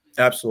friends.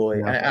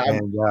 Absolutely.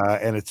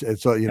 And it's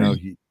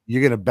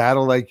you're going to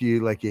battle like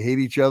you hate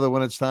each other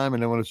when it's time.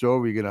 And then when it's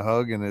over, you're going to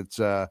hug.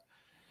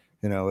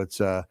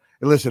 And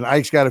listen,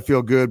 Ike's got to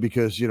feel good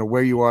because,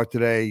 where you are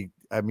today.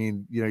 I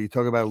mean, you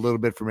talk about a little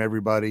bit from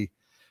everybody.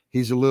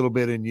 He's a little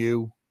bit in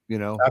you,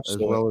 Absolutely. as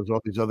well as all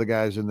these other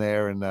guys in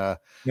there. And the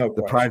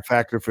pride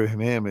factor for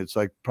him, it's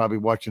like probably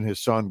watching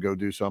his son go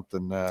do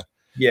something.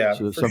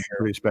 Something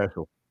pretty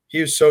special.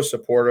 He was so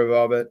supportive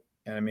of it.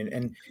 And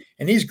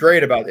and he's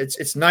great about it.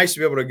 It's nice to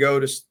be able to go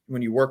to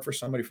when you work for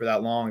somebody for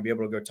that long and be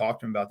able to go talk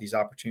to him about these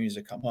opportunities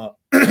that come up.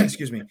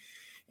 Excuse me.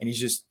 And he's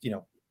just,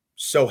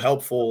 so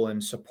helpful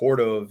and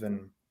supportive.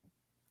 And,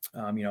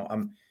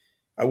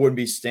 I wouldn't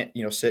be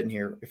sitting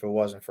here if it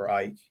wasn't for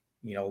Ike,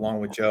 along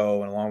with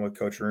Joe and along with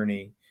Coach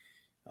Rooney,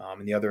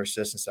 and the other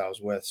assistants I was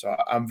with. So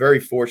I'm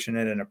very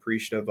fortunate and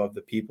appreciative of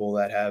the people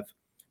that have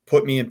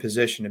put me in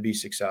position to be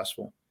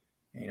successful,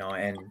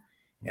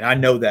 and I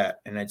know that,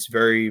 and it's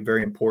very,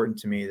 very important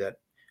to me that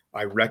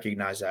I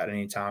recognize that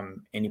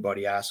anytime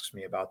anybody asks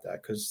me about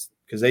that, because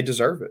they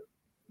deserve it,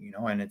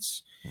 and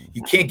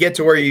you can't get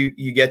to where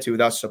you get to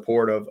without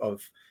support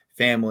of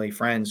family,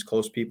 friends,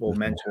 close people,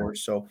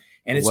 mentors. So,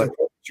 and it's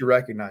important to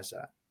recognize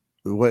that.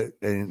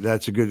 And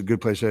that's a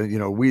good place.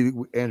 We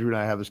Andrew and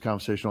I have this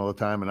conversation all the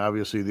time, and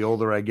obviously the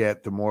older I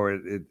get, the more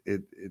it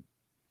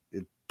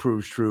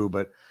proves true.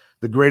 But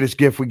the greatest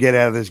gift we get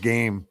out of this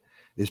game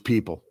is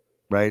people,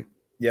 right?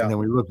 Yeah. And then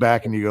we look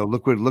back and you go,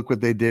 look what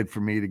they did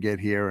for me to get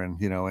here.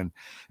 And,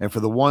 and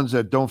for the ones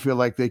that don't feel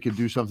like they could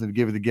do something to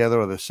give it together,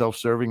 or they're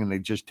self-serving and they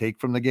just take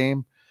from the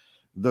game,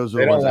 those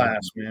are the ones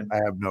man. I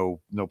have no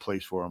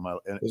place for them.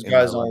 Those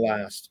guys don't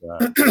last.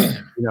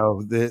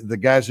 The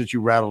guys that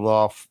you rattled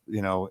off,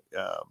 that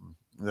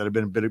have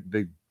been a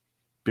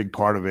big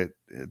part of it.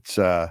 It's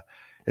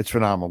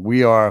phenomenal.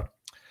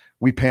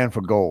 We pan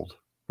for gold,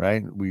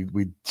 right?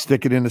 We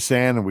stick it in the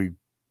sand and we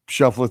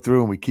shuffle it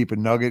through, and we keep a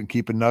nugget and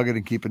keep a nugget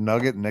and keep a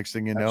nugget. And next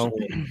thing you know,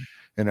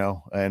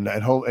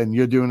 and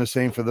you're doing the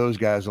same for those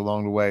guys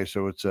along the way.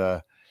 So it's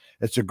a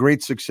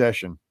great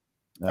succession.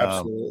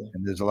 Absolutely.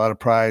 And there's a lot of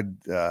pride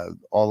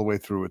all the way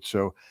through it.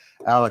 So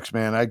Alex,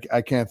 man,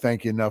 I can't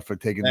thank you enough for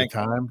taking the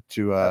time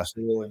to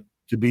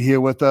be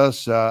here with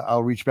us.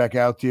 I'll reach back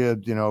out to you,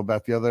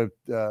 about the other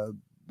the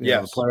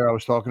player I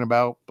was talking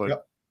about.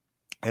 But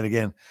and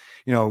again,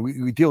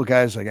 we deal with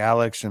guys like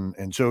Alex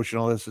and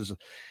social. This is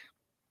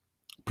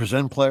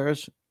present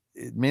players.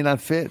 It may not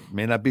fit,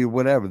 may not be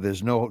whatever.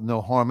 There's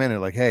no harm in it.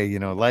 Like, hey,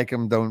 like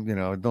them,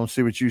 don't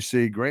see what you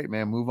see. Great,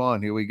 man. Move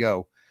on. Here we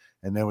go.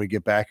 And then we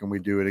get back and we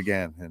do it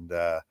again. And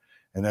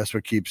that's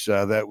what keeps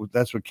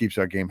that's what keeps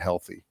our game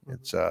healthy.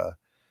 It's so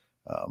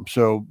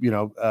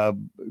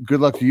good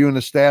luck to you and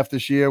the staff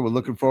this year. We're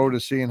looking forward to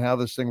seeing how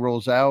this thing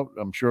rolls out.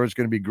 I'm sure it's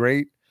going to be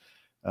great.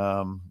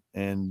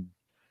 And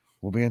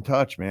we'll be in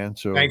touch, man.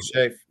 So thanks,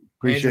 Shafe.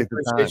 Appreciate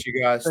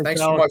you guys.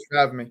 Thanks so much for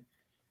having me.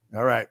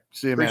 All right.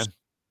 See you, man.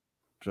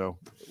 So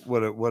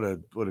what a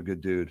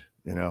good dude.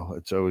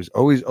 It's always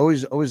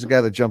the guy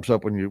that jumps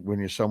up when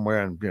you're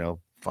somewhere and,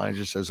 finds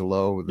you, says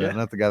hello. Yeah.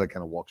 Not the guy that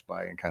kind of walks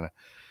by and kind of,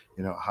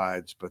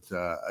 hides, but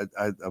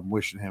I'm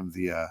wishing him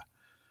the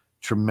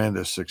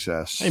tremendous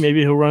success. Hey,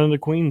 maybe he'll run into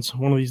Queens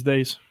one of these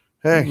days.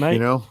 Hey,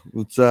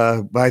 it's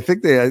but I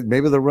think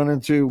maybe they'll run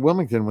into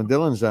Wilmington when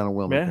Dylan's down in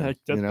Wilmington.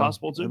 Yeah, that's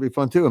possible too. It'll be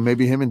fun too, and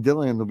maybe him and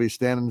Dylan will be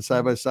standing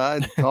side by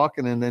side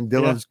talking, and then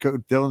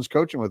Dylan's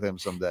coaching with him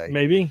someday.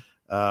 Maybe.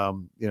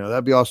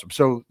 That'd be awesome.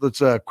 So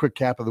let's quick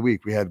cap of the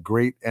week. We had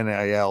great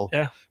NIL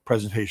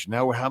presentation.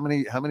 Now, how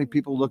many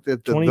people looked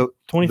at the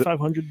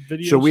 2,500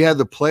 videos? So we had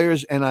the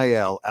Players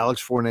NIL.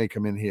 Alex Fournier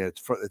come in here.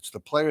 It's the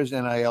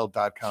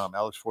playersnil.com.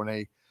 Alex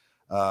Fournier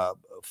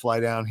fly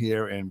down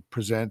here and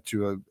present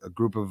to a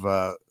group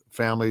of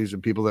families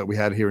and people that we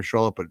had here in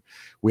Charlotte. But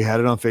we had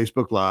it on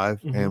Facebook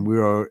Live and we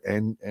were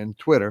and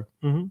Twitter,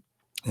 and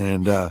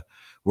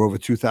we're over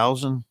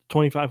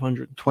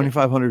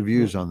 2,500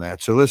 views on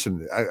that. So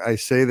listen, I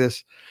say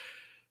this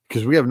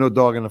because we have no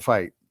dog in the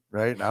fight.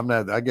 right?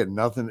 I get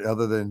nothing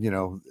other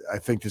than, I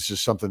think this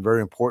is something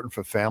very important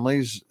for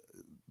families,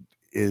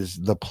 is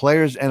the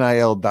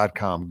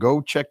playersnil.com.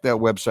 Go check that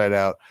website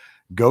out.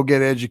 Go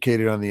get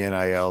educated on the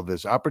NIL.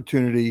 There's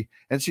opportunity.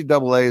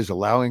 NCAA is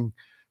allowing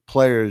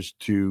players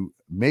to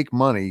make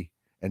money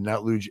and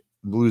not lose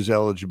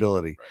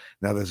eligibility.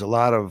 Now there's a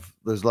lot of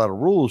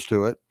rules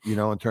to it,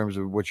 in terms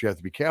of what you have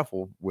to be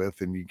careful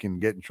with, and you can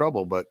get in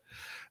trouble, but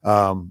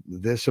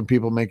there's some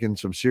people making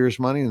some serious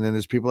money, and then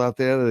there's people out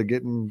there that are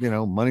getting,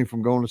 money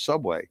from going to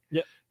Subway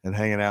and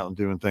hanging out and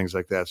doing things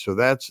like that. So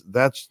that's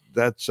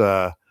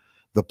the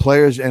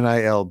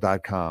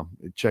playersnil.com.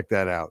 Check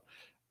that out.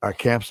 Our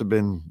camps have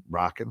been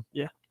rocking.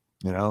 Yeah.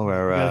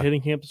 Our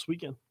hitting camp this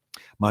weekend.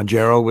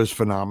 Monjero was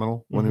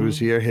phenomenal when he was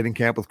here, hitting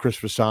camp with Chris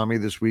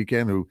Vasami this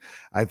weekend, who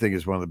I think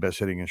is one of the best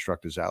hitting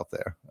instructors out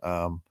there.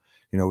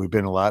 We've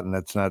been a lot, and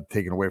that's not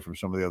taken away from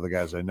some of the other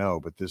guys I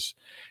know, but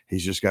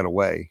he's just got a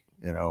way,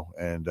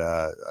 and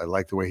I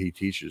like the way he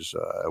teaches,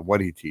 what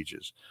he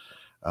teaches.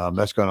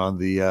 That's gone on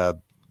the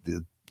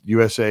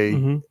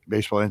USA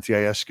Baseball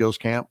NCIS Skills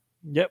Camp.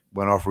 Yep.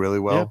 Went off really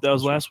well. Yep, that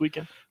was last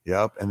weekend.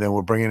 Yep. And then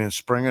we're bringing in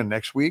Springer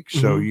next week.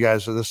 So you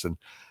guys listen.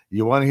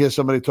 You want to hear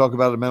somebody talk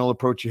about the mental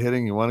approach of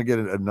hitting? You want to get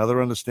another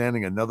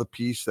understanding, another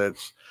piece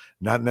that's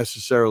not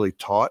necessarily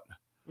taught,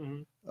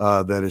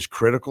 that is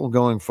critical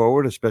going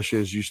forward,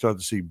 especially as you start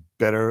to see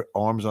better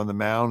arms on the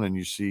mound and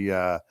you see,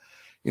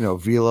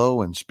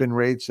 velo and spin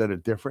rates that are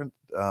different.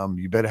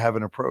 You better have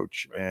an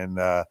approach. And,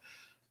 the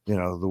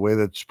way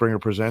that Springer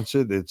presents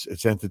it,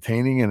 it's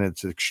entertaining and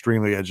it's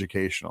extremely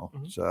educational.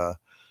 It's, for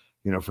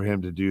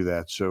him to do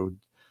that. So,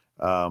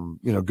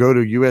 go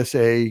to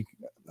USA.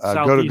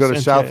 Go to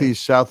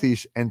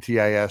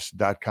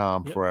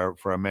southeastntis.com for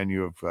our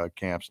menu of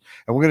camps.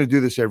 And we're going to do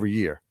this every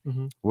year.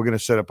 We're going to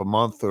set up a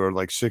month or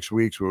like 6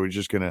 weeks where we're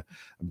just going to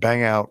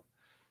bang out,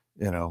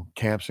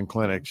 camps and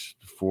clinics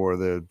for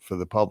the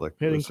public.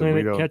 Hitting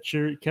clinic,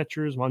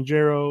 catchers,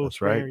 Monjero.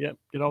 That's right. Yep.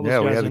 Get all those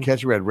guys we had in. the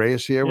catcher. We had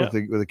Reyes here with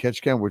the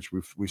catch camp, which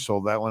we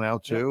sold that one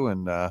out too.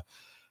 And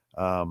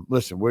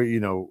listen, we're,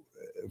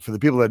 for the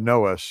people that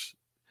know us,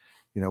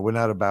 we're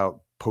not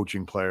about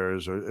poaching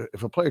players, or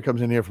if a player comes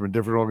in here from a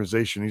different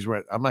organization,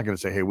 I'm not going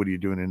to say, hey, what are you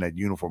doing in that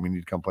uniform? You need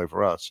to come play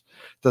for us.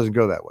 It doesn't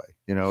go that way.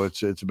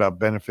 It's about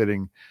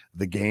benefiting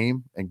the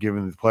game and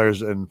giving the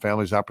players and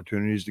families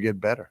opportunities to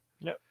get better.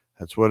 Yep.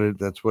 That's what it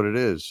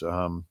is.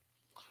 So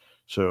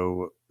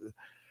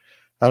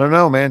I don't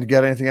know, man. You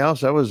got anything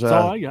else? That's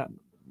all I got.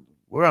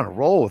 We're on a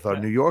roll with our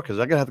New Yorkers.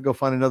 I'm gonna have to go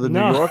find another New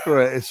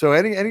Yorker. So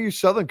any of you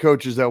Southern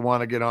coaches that want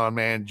to get on,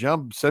 man,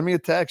 send me a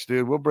text,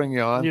 dude. We'll bring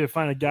you on. You need to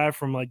find a guy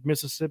from like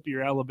Mississippi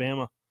or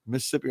Alabama.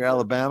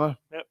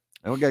 Yep.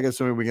 And we gotta get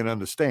somebody we can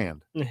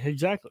understand.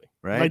 Exactly.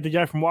 Right. Like the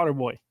guy from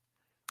Waterboy.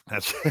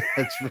 That's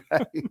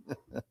right.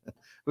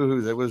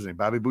 Who's that? Wasn't he?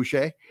 Bobby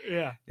Boucher?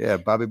 Yeah. Yeah,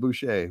 Bobby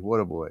Boucher,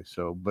 Waterboy.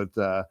 So, but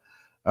all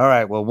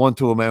right. Well, one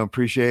tool, man.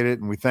 Appreciate it.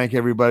 And we thank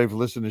everybody for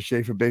listening to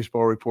Schaefer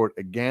Baseball Report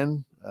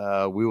again.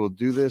 We will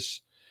do this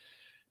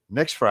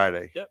next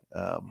Friday. Yep.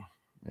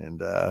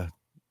 And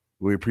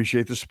we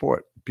appreciate the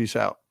support. Peace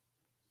out.